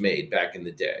it was made back in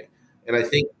the day. And I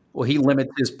think, well, he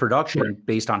limits his production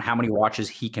based on how many watches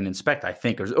he can inspect, I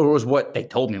think, or was what they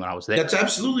told me when I was there. That's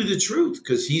absolutely the truth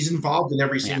because he's involved in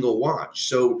every single watch.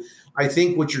 So I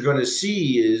think what you're going to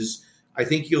see is, I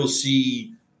think you'll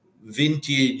see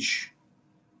vintage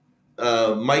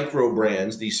micro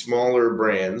brands, these smaller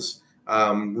brands,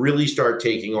 really start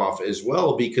taking off as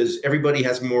well because everybody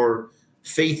has more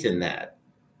faith in that.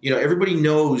 Everybody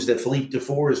knows that Philippe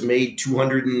Dufour has made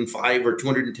 205 or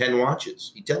 210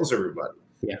 watches. He tells everybody.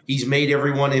 Yeah. He's made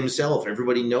every one himself.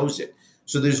 Everybody knows it.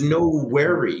 So there's no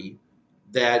worry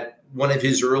that one of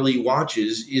his early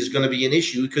watches is going to be an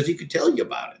issue because he could tell you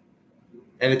about it.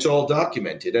 And it's all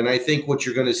documented. And I think what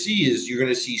you're going to see is you're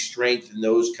going to see strength in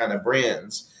those kind of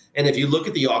brands. And if you look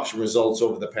at the auction results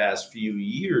over the past few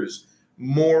years,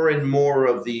 more and more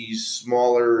of these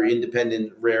smaller,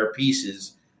 independent, rare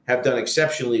pieces have done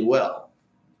exceptionally well.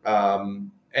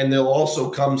 And they'll also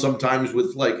come sometimes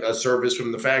with like a service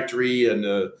from the factory and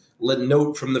a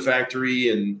note from the factory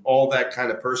and all that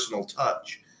kind of personal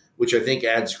touch, which I think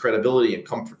adds credibility and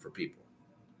comfort for people.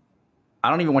 I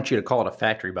don't even want you to call it a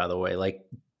factory, by the way. Like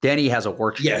Denny has a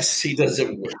workshop. Yes, he does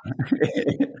it work.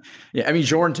 Yeah, I mean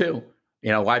Journe too.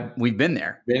 We've been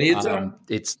there.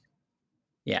 It's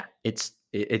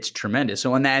tremendous.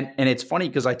 So and it's funny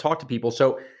because I talk to people.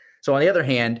 So on the other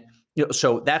hand,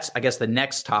 so that's, I guess, the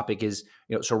next topic is,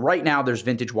 so right now there's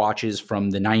vintage watches from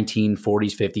the 1940s,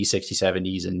 50s, 60s,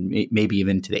 70s, and maybe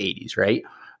even to the 80s, right?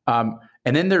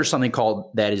 And then there's something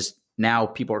called, that is now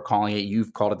people are calling it,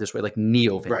 you've called it this way, like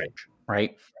neo-vintage,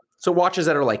 right? So watches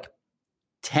that are like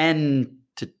 10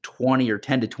 to 20 or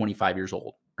 10 to 25 years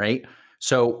old, right?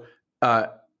 So,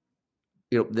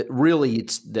 really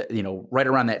it's right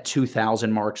around that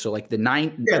 2000 mark. So like the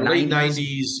late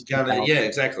 90s, kind of,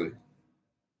 exactly.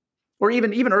 Or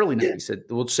even early 90s,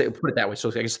 we'll say, put it that way. So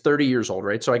I guess 30 years old,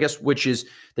 right? So I guess, which is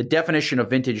the definition of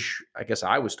vintage, I guess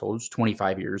I was told, is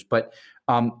 25 years. But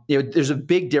there's a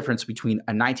big difference between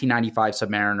a 1995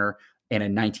 Submariner and a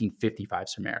 1955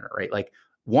 Submariner, right? Like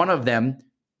one of them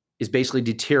is basically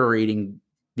deteriorating,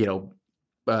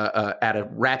 at a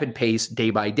rapid pace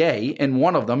day by day. And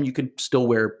one of them you could still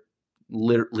wear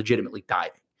legitimately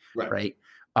diving, right?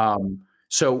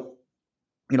 So,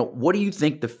 what do you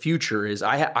think the future is?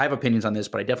 I have opinions on this,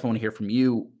 but I definitely want to hear from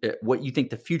you what you think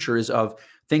the future is of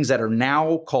things that are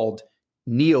now called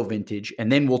neo-vintage.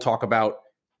 And then we'll talk about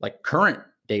like current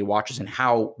day watches and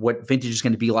what vintage is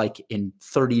going to be like in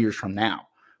 30 years from now.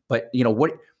 But,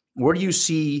 where do you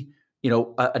see, a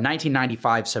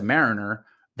 1995 Submariner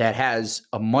that has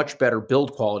a much better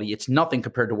build quality? It's nothing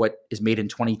compared to what is made in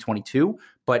 2022,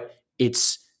 but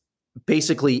it's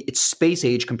basically it's space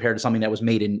age compared to something that was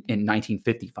made in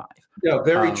 1955. Yeah,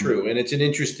 very true. And it's an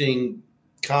interesting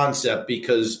concept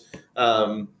because,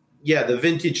 the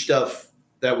vintage stuff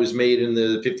that was made in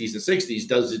the 50s and 60s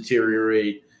does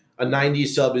deteriorate. A 90s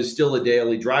sub is still a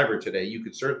daily driver today. You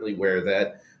could certainly wear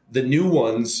that. The new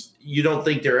ones, you don't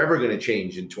think they're ever going to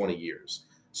change in 20 years.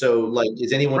 So, like,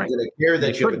 is anyone going to care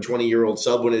that you have a 20-year-old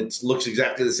sub when it looks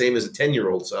exactly the same as a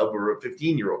 10-year-old sub or a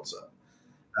 15-year-old sub?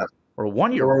 Or a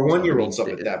one-year-old sub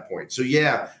at that point. So,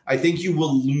 I think you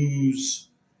will lose.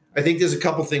 I think there's a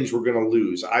couple things we're going to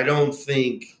lose. I don't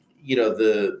think,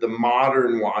 the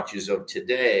modern watches of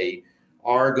today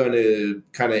are going to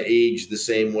kind of age the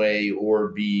same way or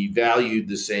be valued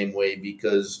the same way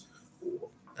because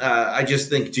I just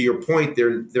think, to your point,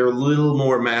 they're a little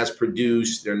more mass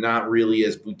produced. They're not really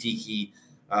as boutique-y,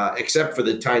 except for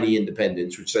the tiny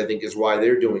independents, which I think is why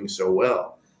they're doing so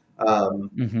well.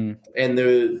 And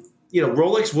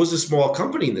Rolex was a small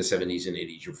company in the 70s and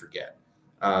 80s. You forget.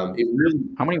 How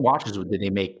many watches did they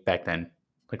make back then,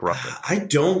 like roughly? I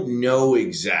don't know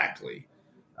exactly,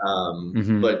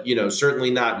 but certainly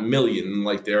not million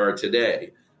like there are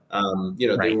today.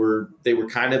 Right. They were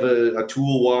kind of a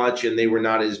tool watch, and they were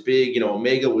not as big.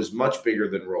 Omega was much bigger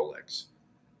than Rolex.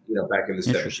 Back in the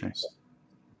Interesting. 70s.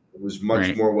 It was much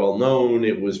Right. more well known.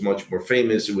 It was much more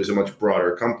famous. It was a much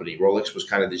broader company. Rolex was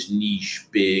kind of this niche,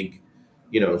 big,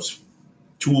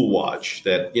 tool watch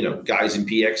that guys in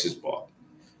PXs bought,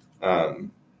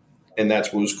 and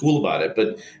that's what was cool about it.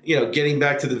 But getting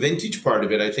back to the vintage part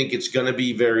of it, I think it's going to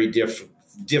be very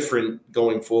different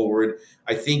going forward.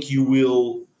 I think you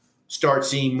will start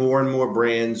seeing more and more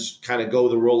brands kind of go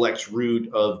the Rolex route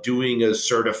of doing a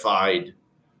certified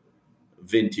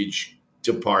vintage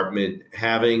department,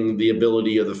 having the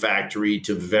ability of the factory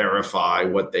to verify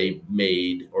what they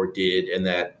made or did and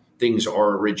that things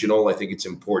are original. I think it's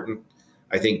important.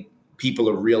 I think people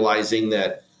are realizing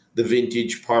that the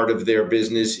vintage part of their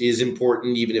business is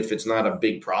important, even if it's not a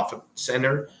big profit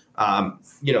center.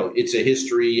 It's a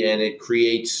history and it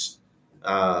creates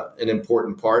an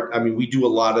important part. I mean, we do a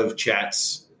lot of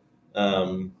chats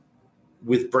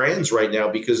with brands right now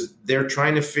because they're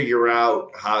trying to figure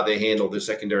out how they handle the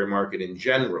secondary market in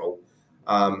general.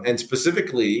 And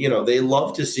specifically, they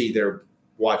love to see their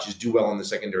watches do well in the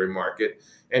secondary market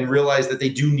and realize that they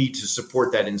do need to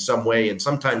support that in some way. And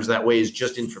sometimes that way is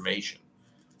just information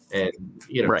and,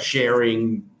 Right.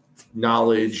 sharing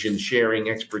knowledge and sharing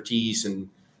expertise and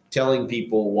telling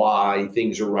people why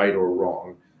things are right or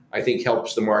wrong, I think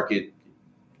helps the market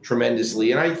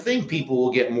tremendously. And I think people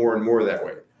will get more and more that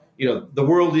way. The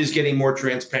world is getting more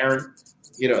transparent.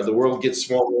 The world gets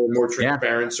smaller and more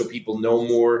transparent, so people know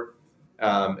more.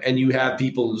 And you have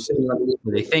people sitting on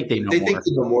They think they know they more. think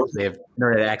they know more. They have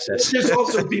internet access. There's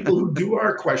also people who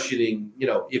are questioning,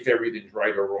 if everything's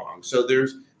right or wrong. So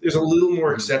there's a little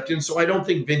more acceptance. So I don't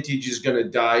think vintage is going to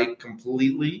die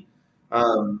completely.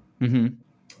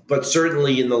 But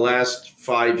certainly in the last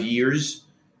 5 years,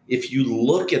 if you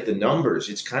look at the numbers,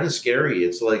 it's kind of scary.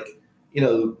 It's like,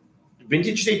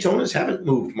 vintage Daytonas haven't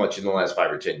moved much in the last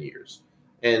 5 or 10 years.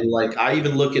 And like, I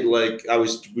even look at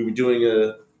we were doing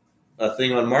a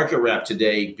thing on Market Wrap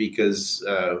today because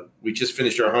we just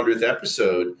finished our 100th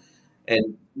episode,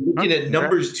 and looking at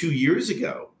numbers 2 years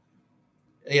ago,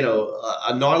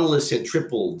 a Nautilus had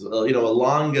tripled, a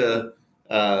Longa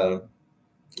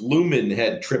Lumen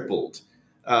had tripled.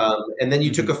 And then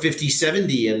you took a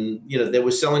 5070 and, that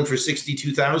was selling for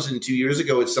 62,000 2 years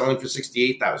ago. It's selling for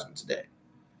 68,000 today.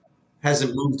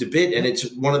 Hasn't moved a bit. And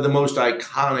it's one of the most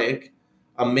iconic,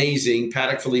 amazing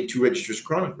Patek Philippe 2 registers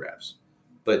chronographs.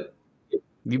 But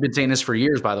you've been saying this for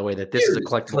years, by the way, that this is a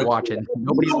collectible watch and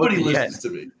nobody listens to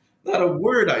me. Not a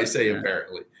word I say,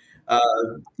 apparently.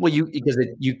 Well, you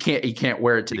can't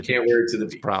wear it to the beach. You can't wear it to the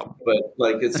beach. Problem. But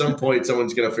like at some point,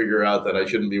 someone's going to figure out that I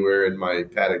shouldn't be wearing my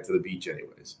Patek to the beach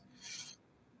anyways.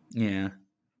 Yeah.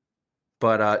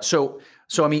 But so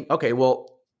I mean, okay, well,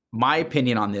 my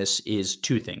opinion on this is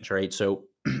two things, right? So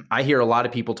I hear a lot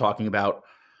of people talking about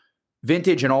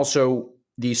vintage and also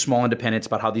these small independents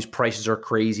about how these prices are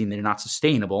crazy and they're not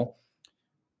sustainable.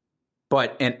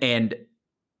 But and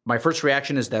my first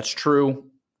reaction is that's true.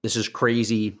 This is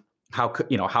crazy. How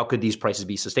could these prices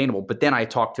be sustainable? But then I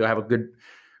have a good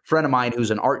friend of mine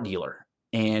who's an art dealer.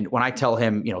 And when I tell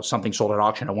him, something sold at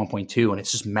auction at 1.2 and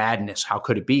it's just madness, how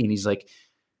could it be? And he's like,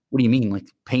 what do you mean? Like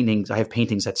paintings, I have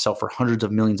paintings that sell for hundreds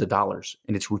of millions of dollars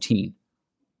and it's routine.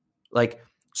 Like,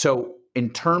 so in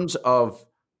terms of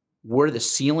where the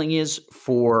ceiling is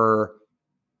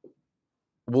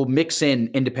we'll mix in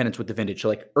independence with the vintage, so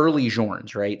like early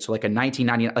Journes, right? So like a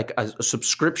 1999, like a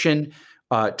subscription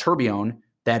Tourbillon,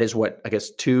 that is what, I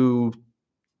guess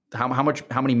how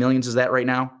many millions is that right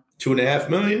now? 2.5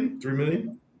 million, 3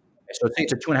 million. So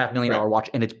it's a $2.5 million watch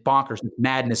and it's bonkers. It's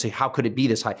madness. How could it be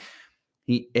this high?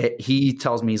 He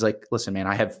tells me, he's like, listen, man,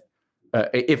 I have,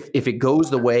 if it goes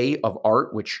the way of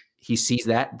art, which he sees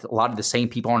that a lot of the same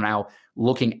people are now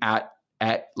looking at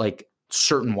like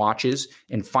certain watches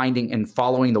and finding and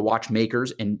following the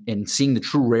watchmakers and seeing the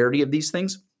true rarity of these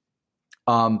things.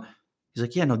 He's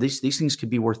like, yeah, no, these things could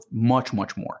be worth much,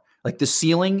 much more. Like the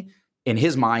ceiling in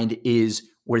his mind is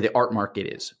where the art market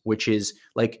is, which is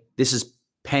like, this is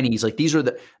pennies. Like these are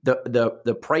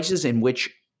the prices in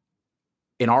which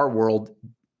in our world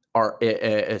are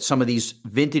some of these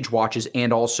vintage watches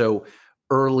and also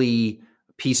early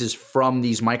pieces from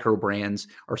these micro brands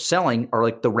are selling are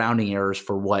like the rounding errors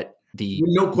for what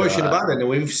no question about it. And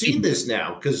we've seen this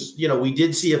now because, we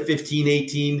did see a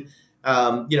 1518,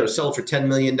 sell for $10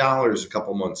 million a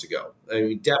couple months ago. I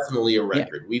mean, definitely a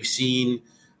record. Yeah. We've seen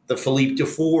the Philippe de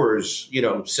Fours,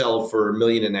 sell for $1.5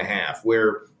 million,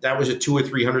 where that was a $200,000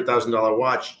 or $300,000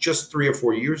 watch just 3 or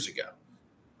 4 years ago.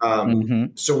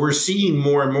 So we're seeing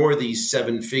more and more of these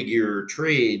 7-figure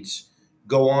trades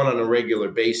go on a regular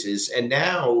basis. And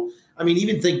now, I mean,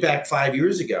 even think back 5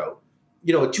 years ago,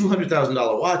 a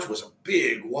 $200,000 watch was a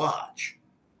big watch.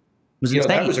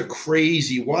 That was a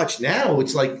crazy watch. Now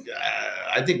it's like,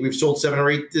 I think we've sold 7 or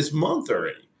 8 this month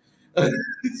already.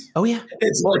 Oh yeah.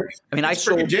 It's well, like, I mean, I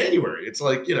sold January. It's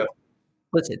like,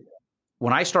 Listen,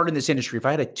 when I started in this industry, if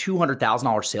I had a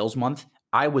 $200,000 sales month,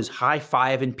 I was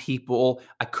high-fiving people.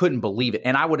 I couldn't believe it.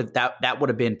 And I would have, that would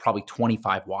have been probably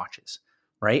 25 watches,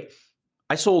 right?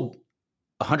 I sold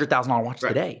 $100,000 watch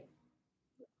today.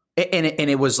 And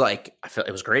it was like, I felt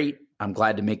it was great. I'm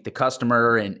glad to make the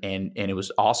customer and it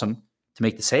was awesome to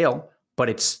make the sale, but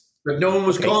no one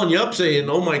was calling you up saying,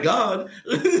 "Oh my God."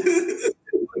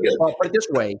 Well, put it this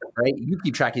way, right? You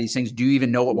keep track of these things. Do you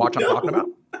even know what watch I'm talking about?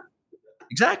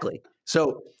 Exactly.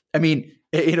 So, I mean,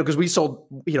 because we sold,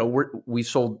 we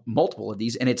sold multiple of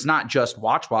these, and it's not just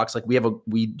watch box. Like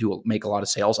we do make a lot of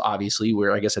sales. Obviously,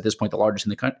 we're, I guess at this point the largest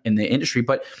in the industry.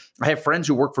 But I have friends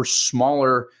who work for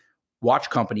smaller watch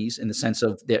companies in the sense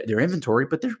of their inventory,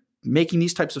 but they're making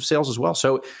these types of sales as well.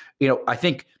 So, I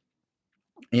think,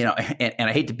 and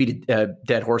I hate to beat a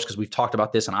dead horse because we've talked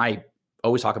about this, and I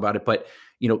always talk about it, but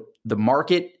the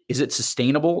market, is it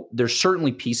sustainable? There's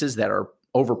certainly pieces that are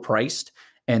overpriced,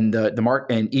 and the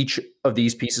market, and each of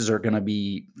these pieces are going to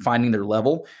be finding their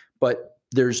level, but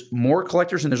there's more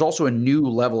collectors, and there's also a new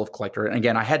level of collector. And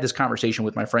again, I had this conversation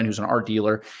with my friend who's an art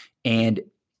dealer, and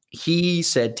he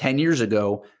said 10 years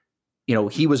ago,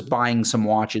 he was buying some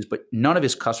watches, but none of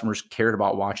his customers cared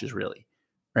about watches really,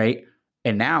 right?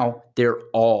 And now they're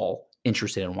all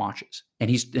interested in watches,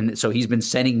 and so he's been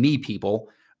sending me people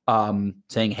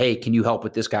saying, "Hey, can you help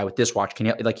with this guy with this watch? Can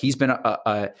you?" Like, he's been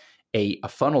a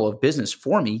funnel of business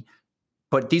for me,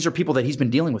 but these are people that he's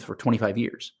been dealing with for 25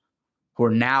 years who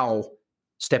are now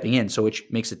stepping in. So it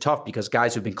makes it tough because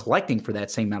guys who've been collecting for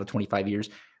that same amount of 25 years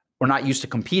are not used to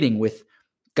competing with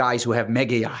guys who have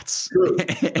mega yachts. Sure.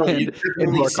 and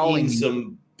who are calling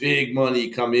some big money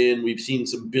come in. We've seen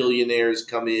some billionaires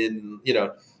come in,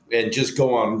 and just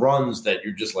go on runs that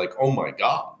you're just like, oh my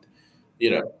God,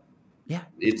 Yeah,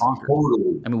 it's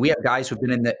totally. I mean, we have guys who've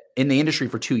been in the industry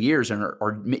for 2 years and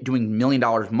are doing $1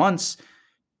 million months.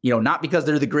 Not because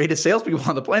they're the greatest salespeople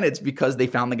on the planet. It's because they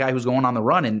found the guy who's going on the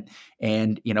run,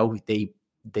 and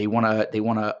they want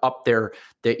to up their,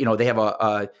 they have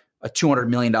a $200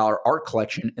 million art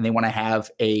collection, and they want to have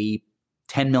a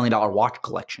 $10 million watch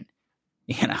collection.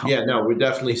 Yeah, no, we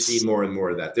definitely see more and more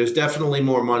of that. There's definitely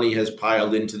more money has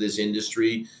piled into this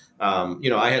industry. I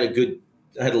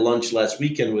had a lunch last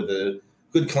weekend with a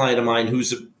good client of mine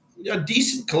who's a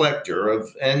decent collector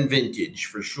and vintage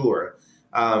for sure.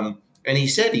 And he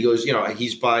said, he goes,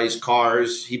 he buys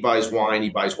cars, he buys wine, he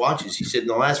buys watches. He said in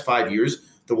the last 5 years,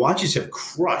 the watches have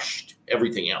crushed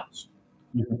everything else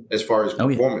as far as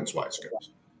performance-wise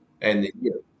goes. And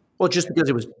well, just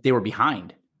because they were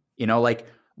behind, like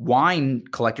wine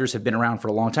collectors have been around for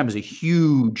a long time. There's a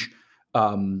huge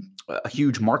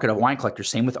market of wine collectors.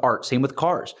 Same with art, same with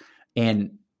cars.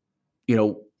 And,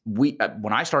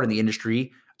 when I started in the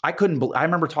industry, I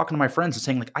remember talking to my friends and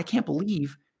saying, like, I can't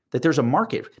believe that there's a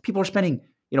market. People are spending,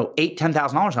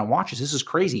 $8,000-$10,000 on watches. This is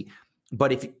crazy.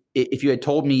 But if you had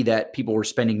told me that people were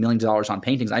spending millions of dollars on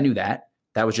paintings, I knew that.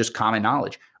 That was just common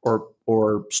knowledge.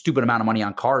 Or stupid amount of money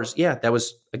on cars. Yeah, that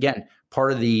was, again,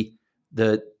 part of the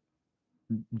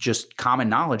just common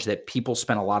knowledge that people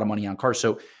spend a lot of money on cars.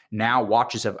 So now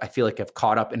watches I feel like have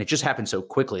caught up, and it just happened so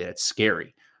quickly that it's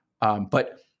scary.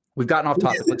 But we've gotten off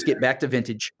topic. Let's get back to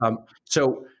vintage.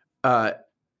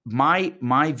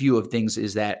 My view of things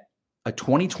is that a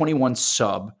 2021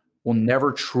 sub will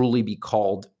never truly be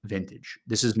called vintage.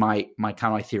 This is my kind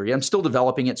of my theory. I'm still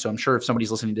developing it, so I'm sure if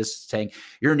somebody's listening to this saying,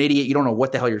 "You're an idiot, you don't know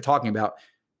what the hell you're talking about,"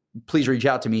 please reach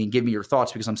out to me and give me your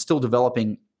thoughts, because I'm still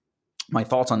developing my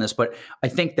thoughts on this. But I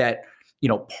think that,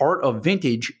 part of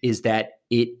vintage is that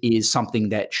it is something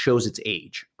that shows its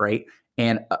age, right?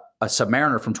 And a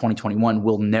Submariner from 2021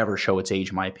 will never show its age,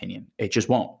 in my opinion. It just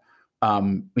won't.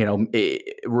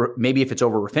 Maybe if it's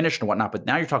over refinished and whatnot, but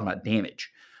now you're talking about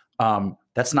damage.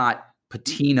 That's not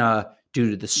patina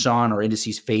due to the sun or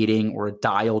indices fading or a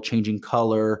dial changing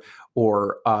color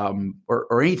or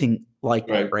anything like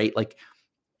that, right? Like,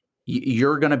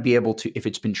 you're going to be able to, if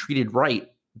it's been treated right,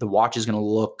 the watch is going to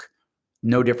look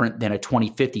no different than a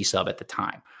 2050 sub at the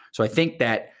time. So I think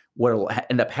that what will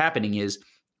end up happening is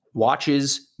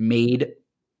watches made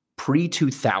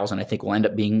pre-2000, I think, will end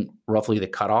up being roughly the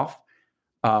cutoff.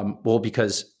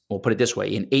 Because we'll put it this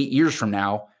way: in 8 years from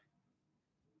now,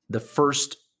 the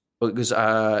first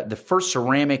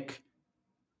ceramic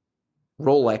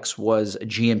Rolex was a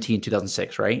GMT in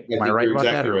 2006, right? Am I right about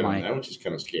exactly that? Right, which is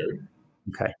kind of scary.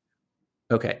 Okay.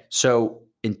 Okay. So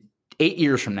in 8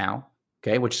 years from now,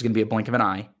 okay, which is going to be a blink of an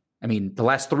eye. I mean, the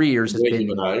last 3 years has Blink of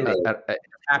been an eye, right?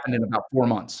 happened in about 4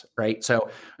 months, right? So,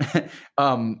 in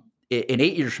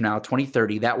 8 years from now,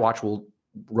 2030, that watch will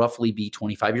roughly be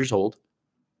 25 years old,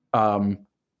 and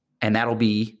that'll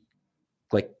be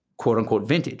like quote unquote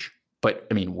vintage. But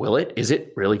I mean, will it? Is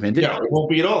it really vintage? Yeah, it won't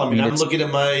be at all. I mean, I'm it's looking at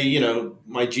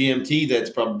my GMT that's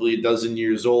probably a dozen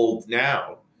years old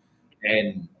now,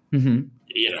 and mhm.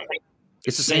 you know,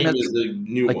 It's the same same as as the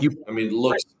new like one. you I mean, it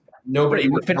looks right. nobody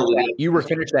You would refinish tell that. it. You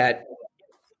refinish that.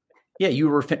 Yeah,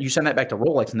 you send that back to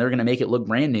Rolex, and they're going to make it look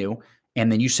brand new.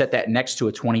 And then you set that next to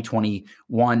a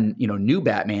 2021, new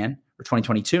Batman or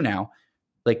 2022 now.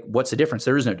 Like, what's the difference?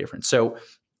 There is no difference. So,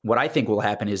 what I think will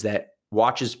happen is that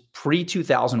watches pre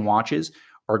 2000 watches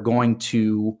are going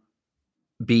to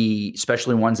be,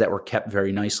 especially ones that were kept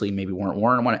very nicely, maybe weren't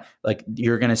worn. Like,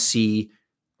 you're going to see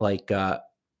like the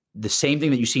same thing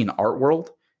that you see in the art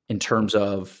world in terms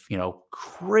of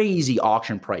crazy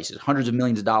auction prices, hundreds of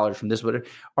millions of dollars from this, but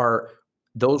are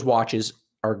those watches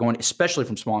are going, especially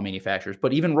from small manufacturers,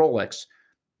 but even Rolex,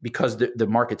 because the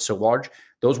market's so large,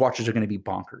 those watches are going to be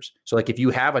bonkers. So like if you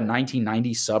have a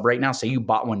 1990 sub right now, say you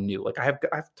bought one new, like I've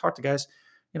talked to guys,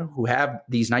 who have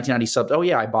these 1990 subs. Oh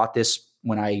yeah, I bought this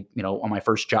when I, on my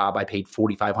first job, I paid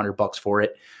 $4,500 for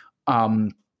it.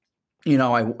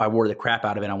 I wore the crap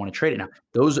out of it. I want to trade it now.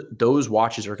 Those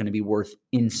watches are going to be worth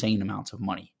insane amounts of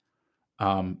money.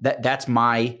 That's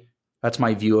my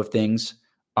view of things.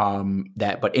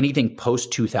 But anything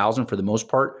post 2000 for the most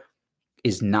part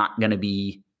is not going to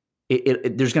be.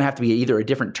 There's going to have to be either a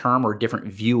different term or a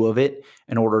different view of it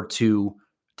in order to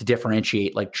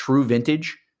differentiate like true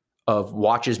vintage of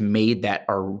watches made that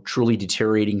are truly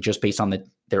deteriorating just based on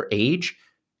their age,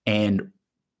 and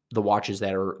the watches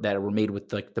that were made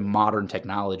with like the modern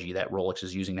technology that Rolex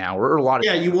is using now, or a lot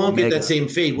of You won't Omega. get that same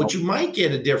fade. What you might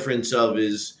get a difference of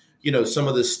is some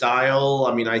of the style.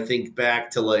 I mean, I think back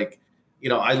to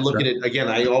I look at it again.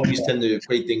 I always tend to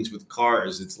equate things with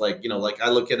cars. It's like like I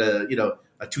look at a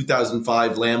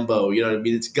 2005 Lambo. You know what I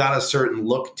mean? It's got a certain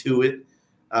look to it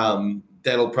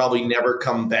that'll probably never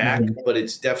come back, but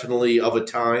it's definitely of a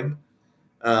time.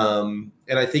 And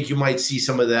I think you might see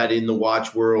some of that in the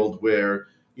watch world where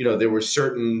there were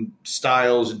certain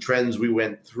styles and trends we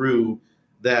went through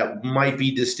that might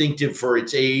be distinctive for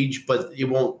its age, but it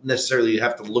won't necessarily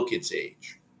have to look its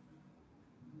age.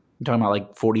 I'm talking about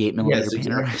like 48 millimeter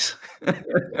Panoramas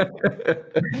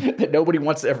that nobody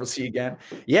wants to ever see again.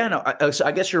 Yeah, no,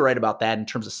 I guess you're right about that in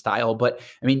terms of style. But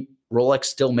I mean, Rolex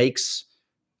still makes,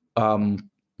 they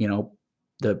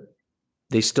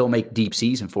still make deep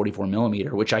C's in 44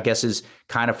 millimeter, which I guess is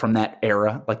kind of from that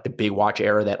era, like the big watch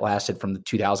era that lasted from the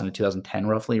 2000 to 2010,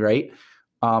 roughly, right?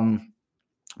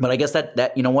 But I guess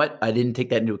that you know what, I didn't take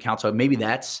that into account. So maybe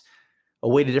that's a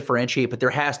way to differentiate, but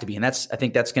there has to be, and I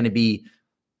think that's going to be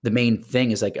the main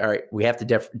thing. Is like, all right, we have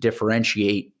to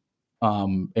differentiate,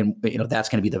 and that's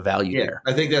going to be the value there.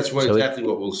 I think that's exactly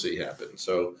what we'll see happen.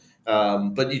 So,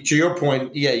 but to your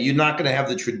point, you're not going to have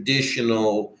the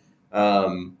traditional.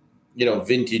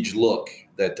 Vintage look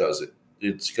that does it.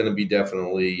 It's going to be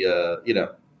definitely,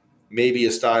 maybe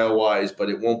a style wise, but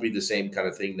it won't be the same kind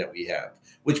of thing that we have,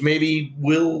 which maybe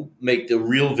will make the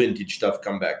real vintage stuff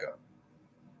come back up.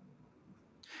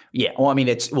 Yeah. Well, I mean,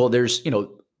 there's,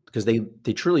 because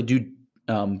they truly do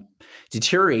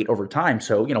deteriorate over time.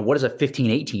 So, what is a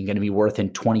 1518 going to be worth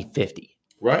in 2050?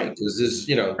 Right. Because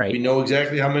we know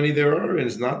exactly how many there are, and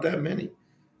it's not that many.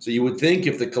 So you would think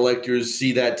if the collectors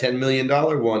see that $10 million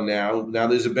one now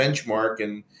there's a benchmark,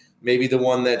 and maybe the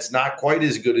one that's not quite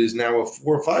as good is now a $4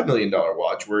 or $5 million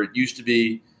watch, where it used to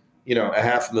be, a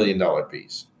 $500,000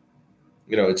 piece.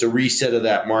 It's a reset of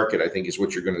that market, I think, is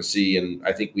what you're going to see. And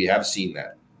I think we have seen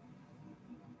that.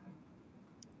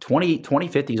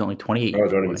 2050 is only 28. Oh,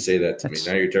 don't even say that to me.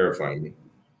 Now you're terrifying me.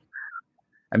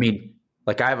 I mean,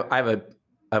 like I have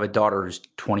a daughter who's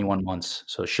 21 months,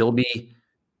 so she'll be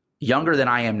younger than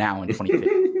I am now in 2050.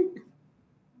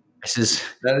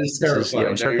 That is terrifying.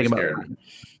 I'm starting to think about it.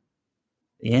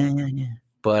 Yeah.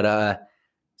 But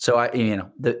so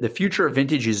the future of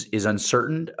vintage is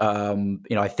uncertain.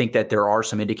 I think that there are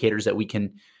some indicators that we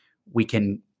can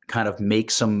kind of make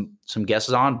some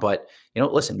guesses on. But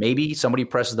listen, maybe somebody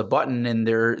presses the button and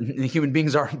the human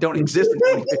beings don't exist in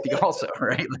 2050 also,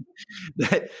 right?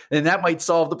 And that might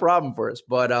solve the problem for us.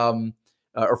 But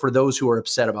or for those who are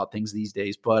upset about things these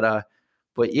days. But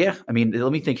yeah, I mean,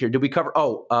 let me think here. Did we cover?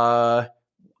 The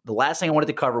last thing I wanted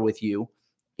to cover with you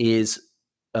is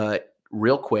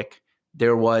real quick.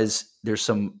 There's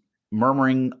some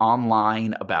murmuring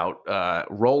online about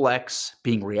Rolex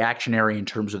being reactionary in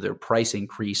terms of their price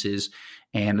increases.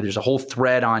 And there's a whole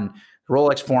thread on the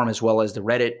Rolex forum as well as the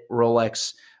Reddit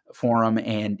Rolex forum.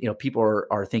 And, people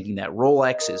are thinking that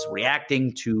Rolex is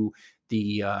reacting to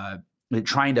the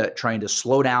trying to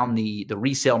slow down the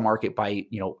resale market by,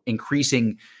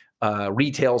 increasing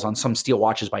retails on some steel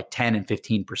watches by 10 and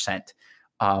 15%.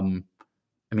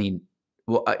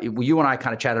 Well, you and I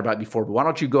kind of chatted about it before, but why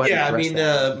don't you go ahead and address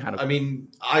that?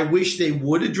 I wish they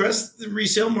would address the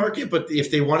resale market, but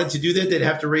if they wanted to do that, they'd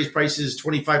have to raise prices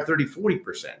 25, 30,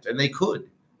 40%, and they could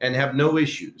and have no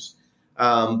issues.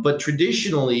 But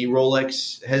traditionally,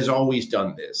 Rolex has always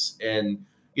done this. And,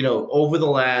 over the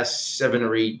last 7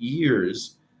 or 8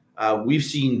 years, we've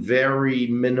seen very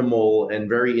minimal and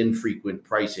very infrequent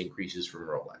price increases from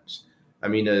Rolex.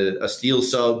 A steel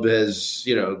sub has,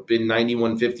 been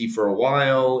 9150 for a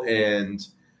while, and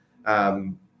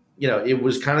it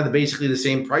was kind of basically the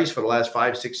same price for the last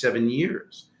 5, 6, 7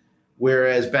 years.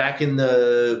 Whereas back in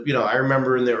I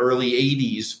remember in the early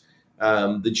 80s,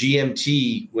 the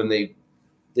GMT, when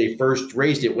they first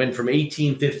raised it, went from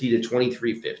 1850 to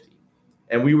 2350,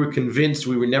 and we were convinced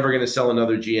we were never going to sell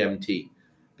another GMT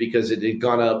because it had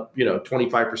gone up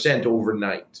 25%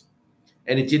 overnight.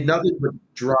 And it did nothing but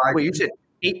drive. Wait, you said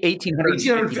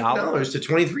 $1,850 to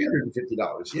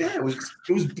 $2,350. Yeah, it was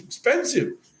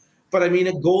expensive. But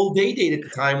a gold day date at the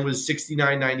time was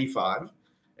 $69.95,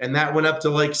 and that went up to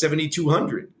like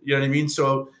 $7,200. You know what I mean?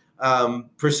 So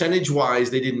percentage wise,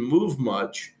 they didn't move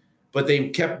much, but they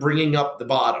kept bringing up the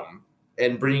bottom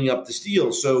and bringing up the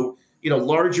steel. So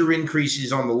larger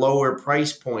increases on the lower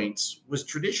price points was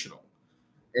traditional.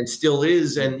 And still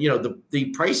is, and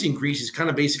the price increase is kind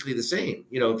of basically the same.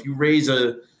 If you raise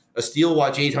a steel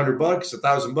watch $800,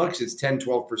 $1,000, it's 10,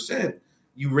 12%.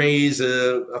 You raise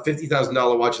a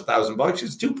 $50,000 watch $1,000,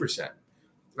 it's 2%.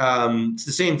 It's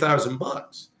the same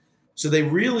 $1,000. So they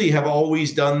really have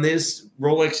always done this.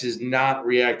 Rolex is not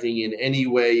reacting in any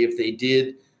way. If they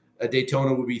did, a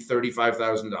Daytona would be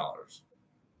 $35,000.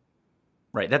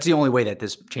 Right. That's the only way that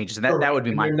this changes, and that would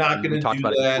be my. They're not going to do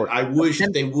that. I wish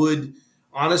they would.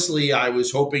 Honestly, I was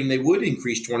hoping they would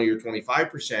increase 20 or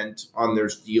 25% on their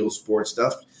steel sports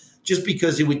stuff, just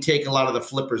because it would take a lot of the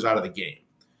flippers out of the game.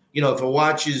 If a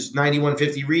watch is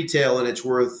 9150 retail and it's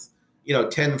worth,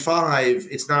 10.5,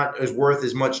 it's not as worth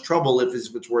as much trouble if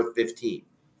it's worth 15.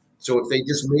 So if they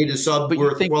just made a sub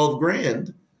worth 12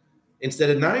 grand instead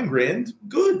of 9 grand,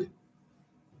 good.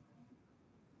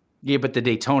 Yeah, but the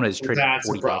Daytona is trading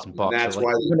 $40,000. That's so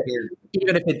why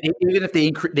even if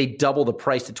they double the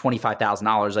price to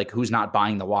 $25,000, like who's not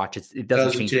buying the watch? It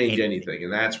doesn't change anything,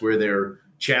 and that's where their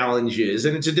challenge is.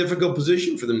 And it's a difficult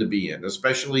position for them to be in,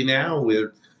 especially now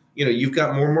with you've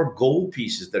got more and more gold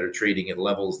pieces that are trading at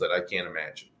levels that I can't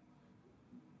imagine.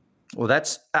 Well,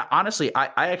 that's honestly,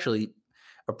 I actually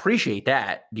appreciate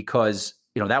that because.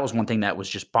 That was one thing that was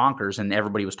just bonkers, and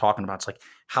everybody was talking about. It's like,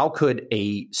 how could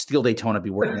a steel Daytona be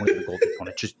worth more than a gold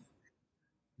Daytona? This is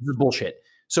bullshit.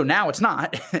 So now it's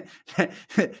not.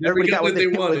 Everybody got what they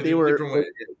wanted. They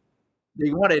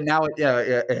wanted. Now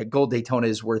a gold Daytona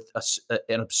is worth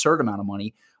an absurd amount of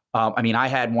money. I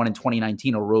had one in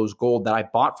 2019, a rose gold that I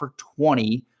bought for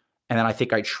 $20, and then I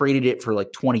think I traded it for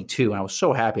like $22, and I was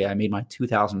so happy. I made my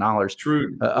 $2,000.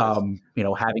 True. Having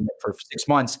it for 6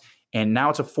 months. And now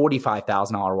it's a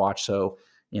 $45,000 watch. So,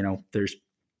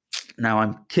 now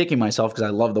I'm kicking myself because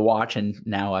I love the watch, and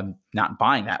now I'm not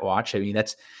buying that watch.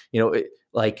 That's, and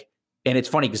it's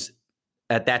funny because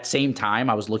at that same time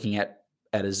I was looking at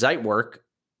a Zeitwerk,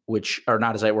 a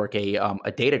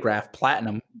Datograph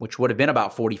Platinum, which would have been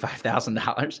about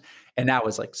 $45,000, and now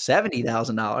it's like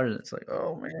 $70,000. It's like,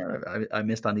 oh man, I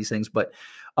missed on these things. But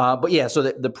yeah, so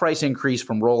the price increase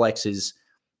from Rolex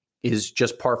is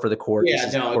just par for the course. Yeah,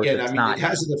 it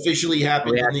hasn't officially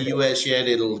happened in the U.S. yet.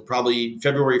 It'll probably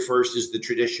February 1st is the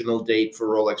traditional date for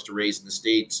Rolex to raise in the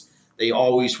States. They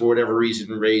always, for whatever reason,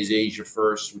 raise Asia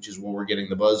first, which is where we're getting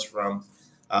the buzz from.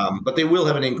 But they will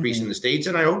have an increase in the States,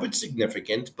 and I hope it's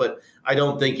significant, but I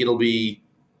don't think it'll be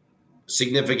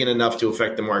significant enough to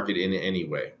affect the market in any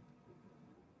way.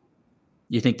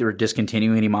 You think they're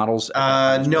discontinuing any models?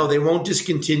 No, they won't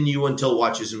discontinue until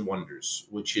Watches and Wonders,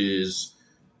 which is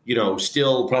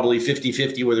still probably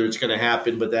 50-50 whether it's going to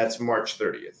happen, but that's March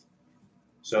 30th.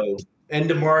 So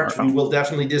end of March, we will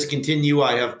definitely discontinue.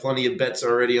 I have plenty of bets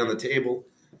already on the table.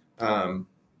 Yeah,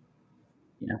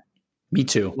 me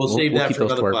too. We'll save that for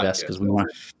another podcast because we want.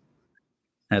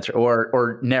 That's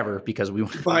or never because we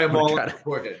want to buy them all.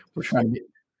 We're trying to.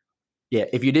 Yeah,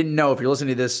 if you didn't know, if you're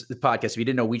listening to this podcast, if you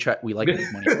didn't know, we like to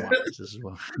make money. This is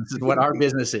what our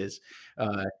business is.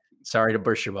 Sorry to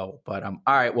burst your bubble, but all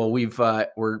right. Well,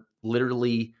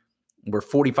 we're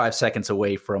 45 seconds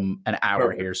away from an hour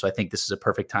Perfect. here, so I think this is a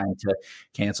perfect time to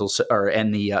cancel or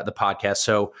end the podcast.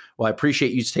 So, well, I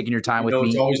appreciate you taking your time with me.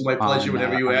 It's always my pleasure.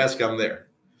 Whenever you ask, I'm there.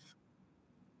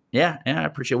 Yeah, I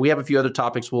appreciate it. We have a few other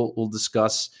topics we'll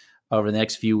discuss over the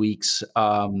next few weeks.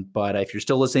 But if you're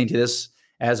still listening to this,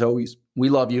 as always, we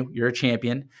love you. You're a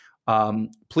champion.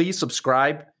 Please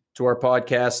subscribe to our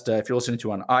podcast. If you're listening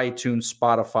to on iTunes,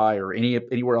 Spotify, or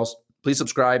anywhere else, please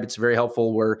subscribe. It's very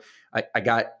helpful. I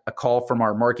got a call from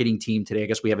our marketing team today. I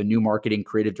guess we have a new marketing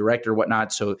creative director,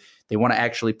 whatnot. So they want to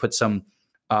actually put some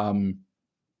muscle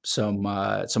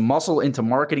into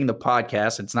marketing the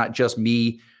podcast. It's not just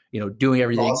me, doing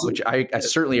everything, awesome. Which I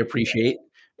certainly appreciate.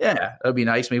 Yeah, that'd be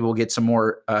nice. Maybe we'll get some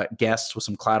more guests with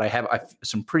some cloud. I have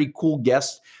some pretty cool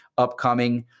guests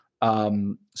upcoming.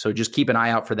 So just keep an eye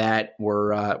out for that.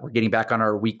 We're getting back on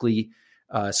our weekly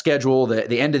schedule.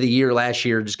 The end of the year last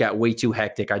year just got way too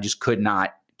hectic. I just could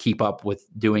not keep up with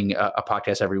doing a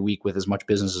podcast every week with as much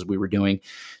business as we were doing.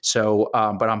 So,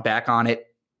 but I'm back on it.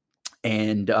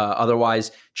 And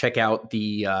otherwise, check out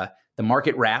the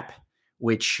Market Wrap,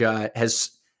 which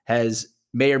has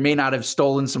may or may not have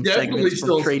stolen some segments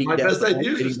from Trading Desk. My best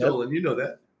ideas are stolen. Desk. You know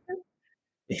that.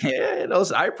 Yeah,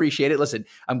 I appreciate it. Listen,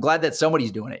 I'm glad that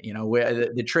somebody's doing it.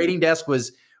 The Trading Desk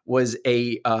was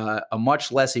a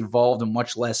much less evolved and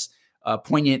much less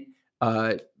poignant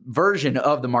version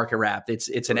of the Market Wrap.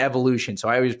 It's an evolution. So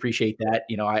I always appreciate that.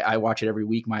 I watch it every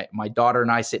week. My daughter and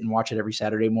I sit and watch it every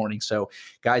Saturday morning. So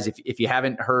guys, if you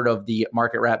haven't heard of the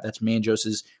Market Wrap, that's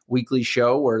Manjos's weekly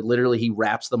show where literally he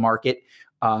wraps the market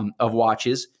of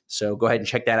watches. So go ahead and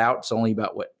check that out. It's only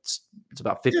about it's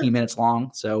about 15 minutes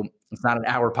long. So it's not an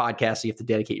hour podcast so you have to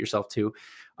dedicate yourself to.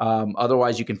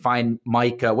 Otherwise you can find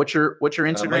Mike. What's your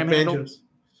Instagram handle? Manjos.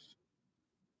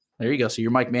 There you go. So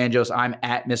you're Mike Manjos. I'm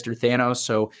at Mr. Thanos.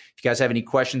 So if you guys have any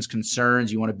questions,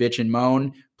 concerns, you want to bitch and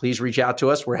moan, please reach out to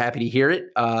us. We're happy to hear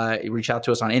it. Reach out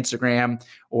to us on Instagram,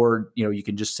 or you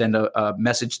can just send a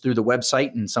message through the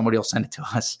website and somebody will send it to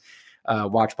us,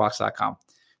 watchbox.com.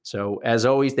 So as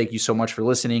always, thank you so much for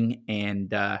listening,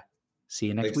 and see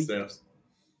you next week. Thanks,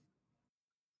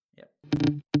 Thanos. Yep.